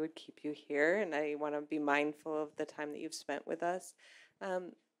said we would keep you here, and I want to be mindful of the time that you've spent with us.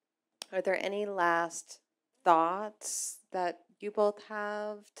 Are there any last thoughts that you both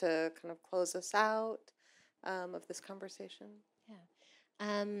have to kind of close us out of this conversation?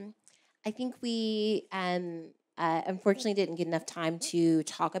 Yeah. I think we unfortunately didn't get enough time to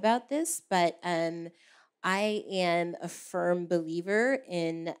talk about this, but I am a firm believer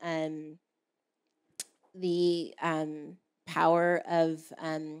in the power of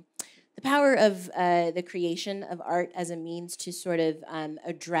the creation of art as a means to sort of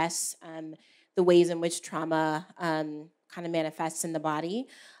address the ways in which trauma kind of manifests in the body.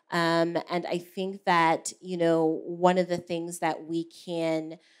 And I think that, one of the things that we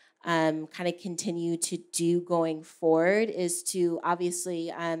can kind of continue to do going forward is to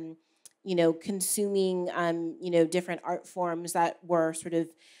obviously, consuming, different art forms that were sort of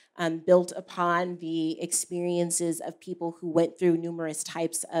built upon the experiences of people who went through numerous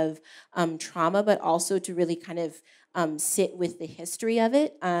types of trauma, but also to really kind of sit with the history of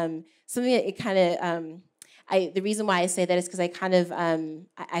it. Something that it kind of, the reason why I say that is because I kind of,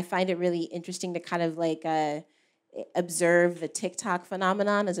 I find it really interesting to kind of like observe the TikTok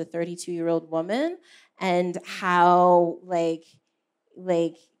phenomenon as a 32-year-old woman, and how like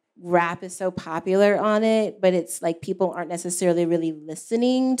rap is so popular on it, but it's like people aren't necessarily really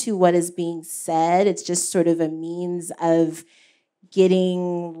listening to what is being said. It's just sort of a means of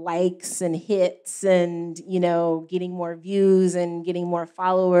getting likes and hits and, getting more views and getting more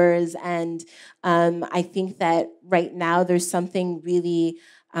followers. And I think that right now there's something really,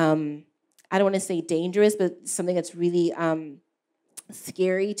 I don't want to say dangerous, but something that's really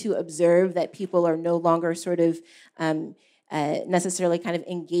scary to observe, that people are no longer sort of necessarily kind of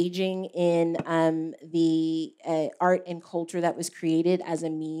engaging in the art and culture that was created as a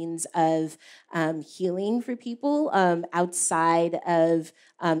means of healing for people, outside of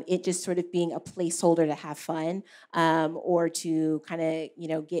it just sort of being a placeholder to have fun, or to kind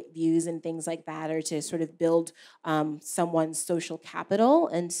of get views and things like that, or to sort of build someone's social capital.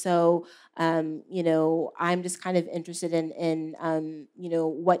 And so I'm just kind of interested in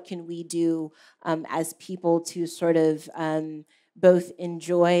what can we do as people to sort of both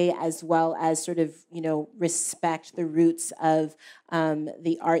enjoy as well as sort of, respect the roots of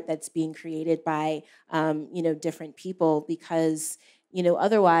the art that's being created by, different people, because,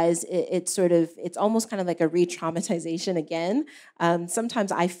 otherwise it's almost kind of like a re-traumatization again.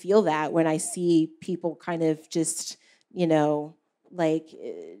 Sometimes I feel that when I see people kind of just,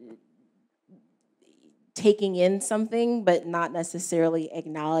 taking in something, but not necessarily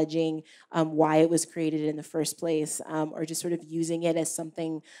acknowledging why it was created in the first place, or just sort of using it as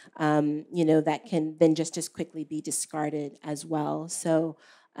something, that can then just as quickly be discarded as well. So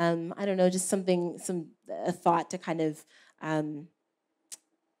I don't know, just a thought to kind of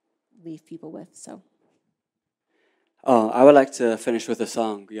leave people with. So. I would like to finish with a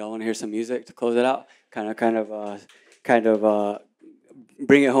song. Y'all want to hear some music to close it out? Kind of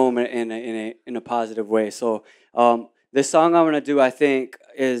bring it home in a positive way. So this song I'm gonna do, I think,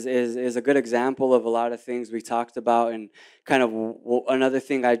 is a good example of a lot of things we talked about, and kind of another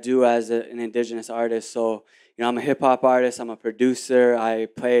thing I do as an Indigenous artist. So I'm a hip hop artist. I'm a producer. I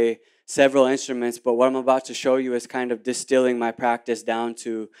play several instruments, but what I'm about to show you is kind of distilling my practice down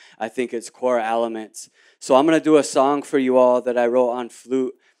to, I think, its core elements. So I'm gonna do a song for you all that I wrote on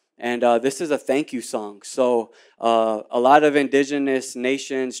flute. And this is a thank you song. So a lot of indigenous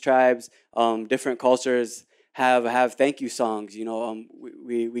nations, tribes, different cultures have thank you songs.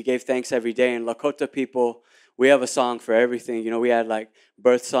 We gave thanks every day. And Lakota people, we have a song for everything. We had like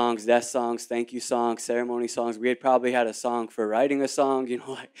birth songs, death songs, thank you songs, ceremony songs. We had probably had a song for writing a song.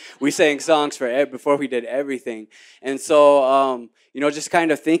 We sang songs before we did everything. And so, just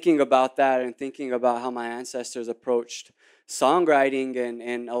kind of thinking about that and thinking about how my ancestors approached songwriting,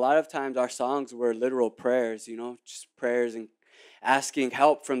 and a lot of times our songs were literal prayers, just prayers and asking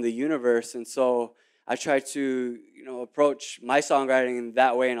help from the universe. And so I try to, approach my songwriting in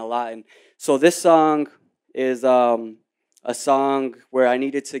that way, and a lot. And so this song is a song where I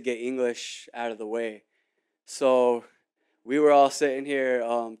needed to get English out of the way. So we were all sitting here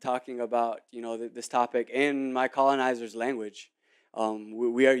talking about, this topic in my colonizer's language.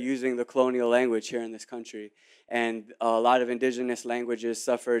 We are using the colonial language here in this country. And a lot of indigenous languages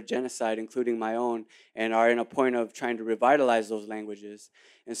suffered genocide, including my own, and are in a point of trying to revitalize those languages.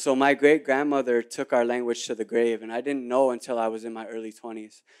 And so my great-grandmother took our language to the grave, and I didn't know until I was in my early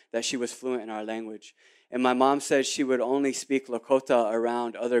 20s that she was fluent in our language. And my mom said she would only speak Lakota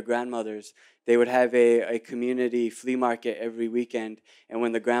around other grandmothers. They would have a community flea market every weekend, and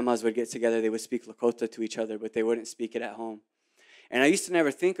when the grandmas would get together, they would speak Lakota to each other, but they wouldn't speak it at home. And I used to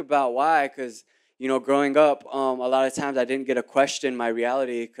never think about why, because growing up, a lot of times I didn't get to question my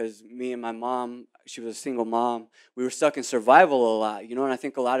reality, because me and my mom, she was a single mom, we were stuck in survival a lot, and I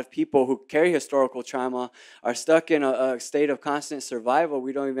think a lot of people who carry historical trauma are stuck in a state of constant survival.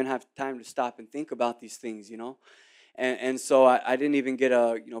 We don't even have time to stop and think about these things, And so I didn't even get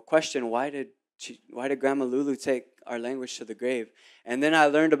a question, why did Grandma Lulu take our language to the grave? And then I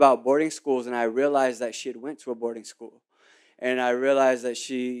learned about boarding schools, and I realized that she had went to a boarding school. And I realized that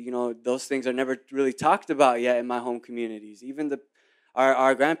she, those things are never really talked about yet in my home communities. Even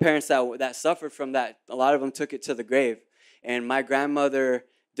our grandparents that suffered from that, a lot of them took it to the grave. And my grandmother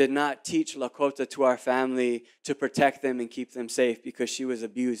did not teach Lakota to our family to protect them and keep them safe because she was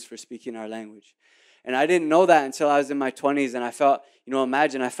abused for speaking our language. And I didn't know that until I was in my 20s, and I felt,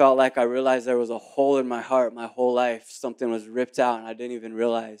 imagine I felt like I realized there was a hole in my heart my whole life. Something was ripped out, and I didn't even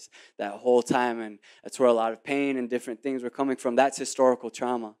realize that whole time, and that's where a lot of pain and different things were coming from. That's historical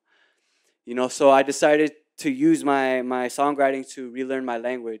trauma. So I decided to use my songwriting to relearn my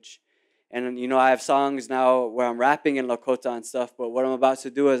language. And, I have songs now where I'm rapping in Lakota and stuff, but what I'm about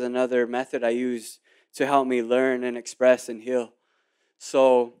to do is another method I use to help me learn and express and heal.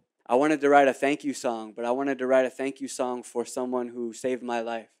 So I wanted to write a thank you song, but I wanted to write a thank you song for someone who saved my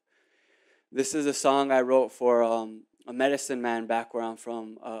life. This is a song I wrote for a medicine man back where I'm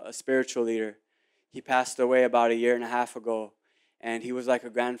from, a spiritual leader. He passed away about 1.5 years ago, and he was like a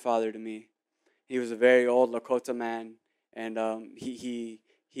grandfather to me. He was a very old Lakota man, and he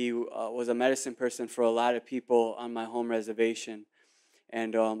was a medicine person for a lot of people on my home reservation.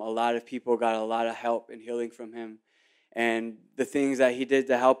 And a lot of people got a lot of help and healing from him. And the things that he did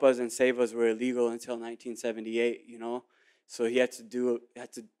to help us and save us were illegal until 1978, So he had to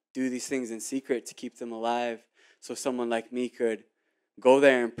do these things in secret to keep them alive, so someone like me could go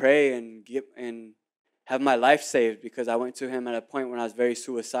there and pray and have my life saved, because I went to him at a point when I was very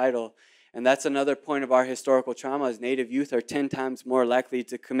suicidal. And that's another point of our historical trauma, is Native youth are 10 times more likely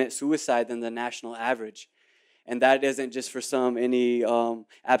to commit suicide than the national average. And that isn't just for any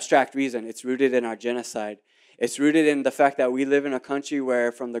abstract reason. It's rooted in our genocide. It's rooted in the fact that we live in a country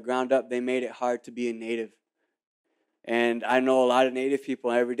where from the ground up they made it hard to be a Native. And I know a lot of Native people.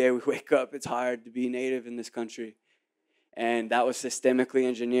 Every day we wake up, it's hard to be Native in this country. And that was systemically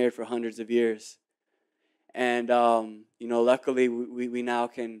engineered for hundreds of years. And, luckily we now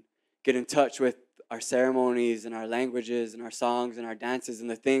can get in touch with our ceremonies and our languages and our songs and our dances and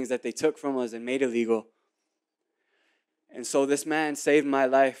the things that they took from us and made illegal. And so this man saved my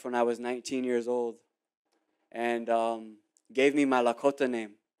life when I was 19 years old, and gave me my Lakota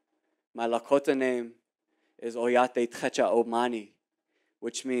name. My Lakota name is Oyate Tchecha Omani,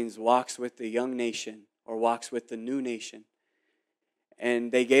 which means walks with the young nation or walks with the new nation.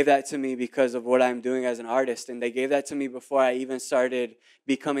 And they gave that to me because of what I'm doing as an artist. And they gave that to me before I even started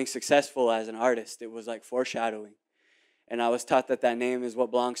becoming successful as an artist. It was like foreshadowing. And I was taught that name is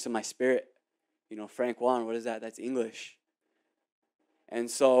what belongs to my spirit. Frank Waln, what is that? That's English. And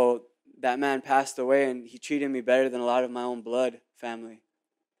so that man passed away, and he treated me better than a lot of my own blood family.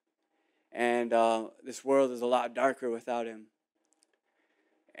 And this world is a lot darker without him.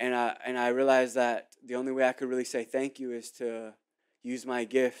 And I realized that the only way I could really say thank you is to use my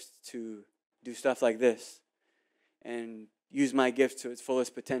gift to do stuff like this, and use my gift to its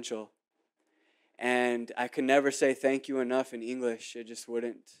fullest potential. And I could never say thank you enough in English. It just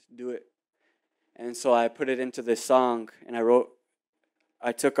wouldn't do it. And so I put it into this song, and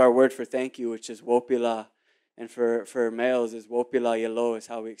I took our word for thank you, which is wopila, and for males is wopila yelo, is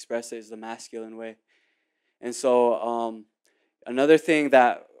how we express it, is the masculine way. And so another thing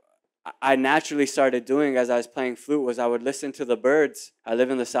that I naturally started doing as I was playing flute was I would listen to the birds. I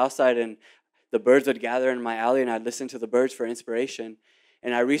live in the South Side, and the birds would gather in my alley, and I'd listen to the birds for inspiration.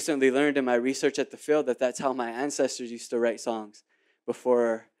 And I recently learned in my research at the field that that's how my ancestors used to write songs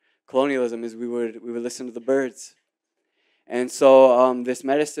before colonialism, is we would listen to the birds. And so this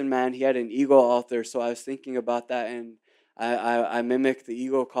medicine man, he had an eagle altar, so I was thinking about that, and I mimicked the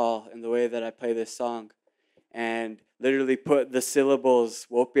eagle call in the way that I play this song, and literally put the syllables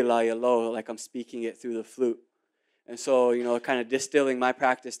wopila yelo, like I'm speaking it through the flute. And so, kind of distilling my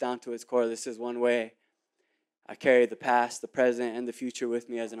practice down to its core, this is one way I carry the past, the present, and the future with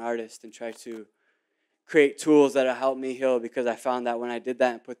me as an artist, and try to create tools that will help me heal, because I found that when I did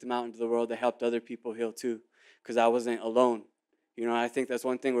that and put them out into the world, they helped other people heal too, because I wasn't alone. I think that's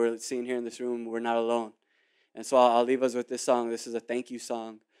one thing we're seeing here in this room, we're not alone. And so I'll leave us with this song. This is a thank you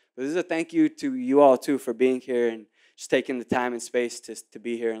song. But this is a thank you to you all too for being here and just taking the time and space to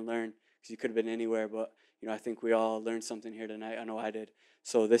be here and learn, because you could have been anywhere, but I think we all learned something here tonight. I know I did.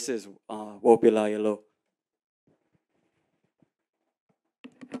 So this is Wopila Yelo.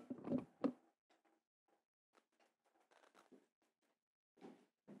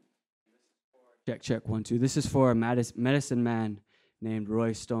 Check, 1, 2. This is for a medicine man named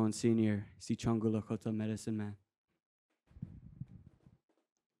Roy Stone Sr., Sicangu Lakota medicine man.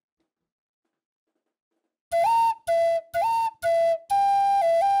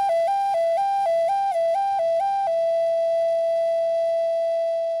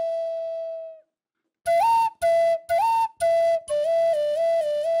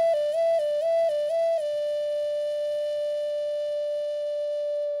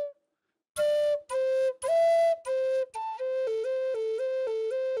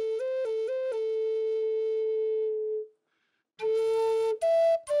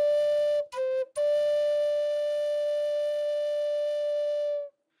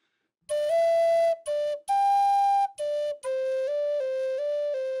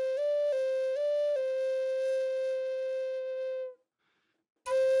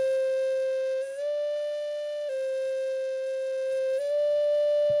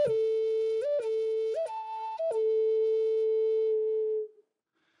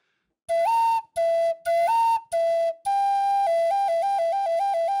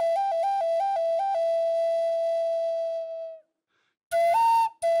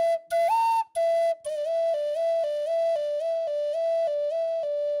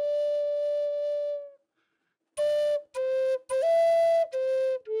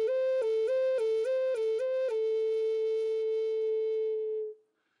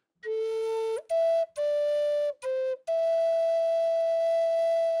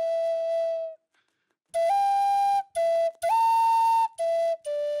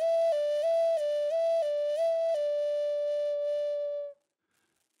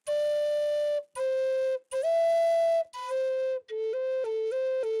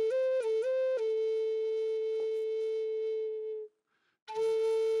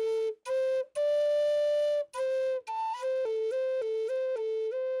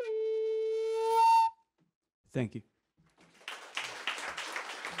 Thank you.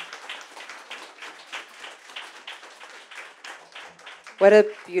 What a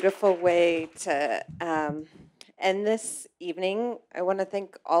beautiful way to end this evening. I want to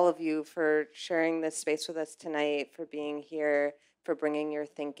thank all of you for sharing this space with us tonight, for being here, for bringing your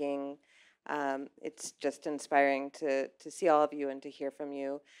thinking. It's just inspiring to see all of you and to hear from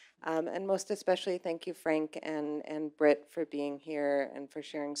you. And most especially, thank you, Frank and Britt, for being here and for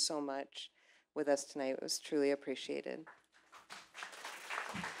sharing so much with us tonight. It was truly appreciated.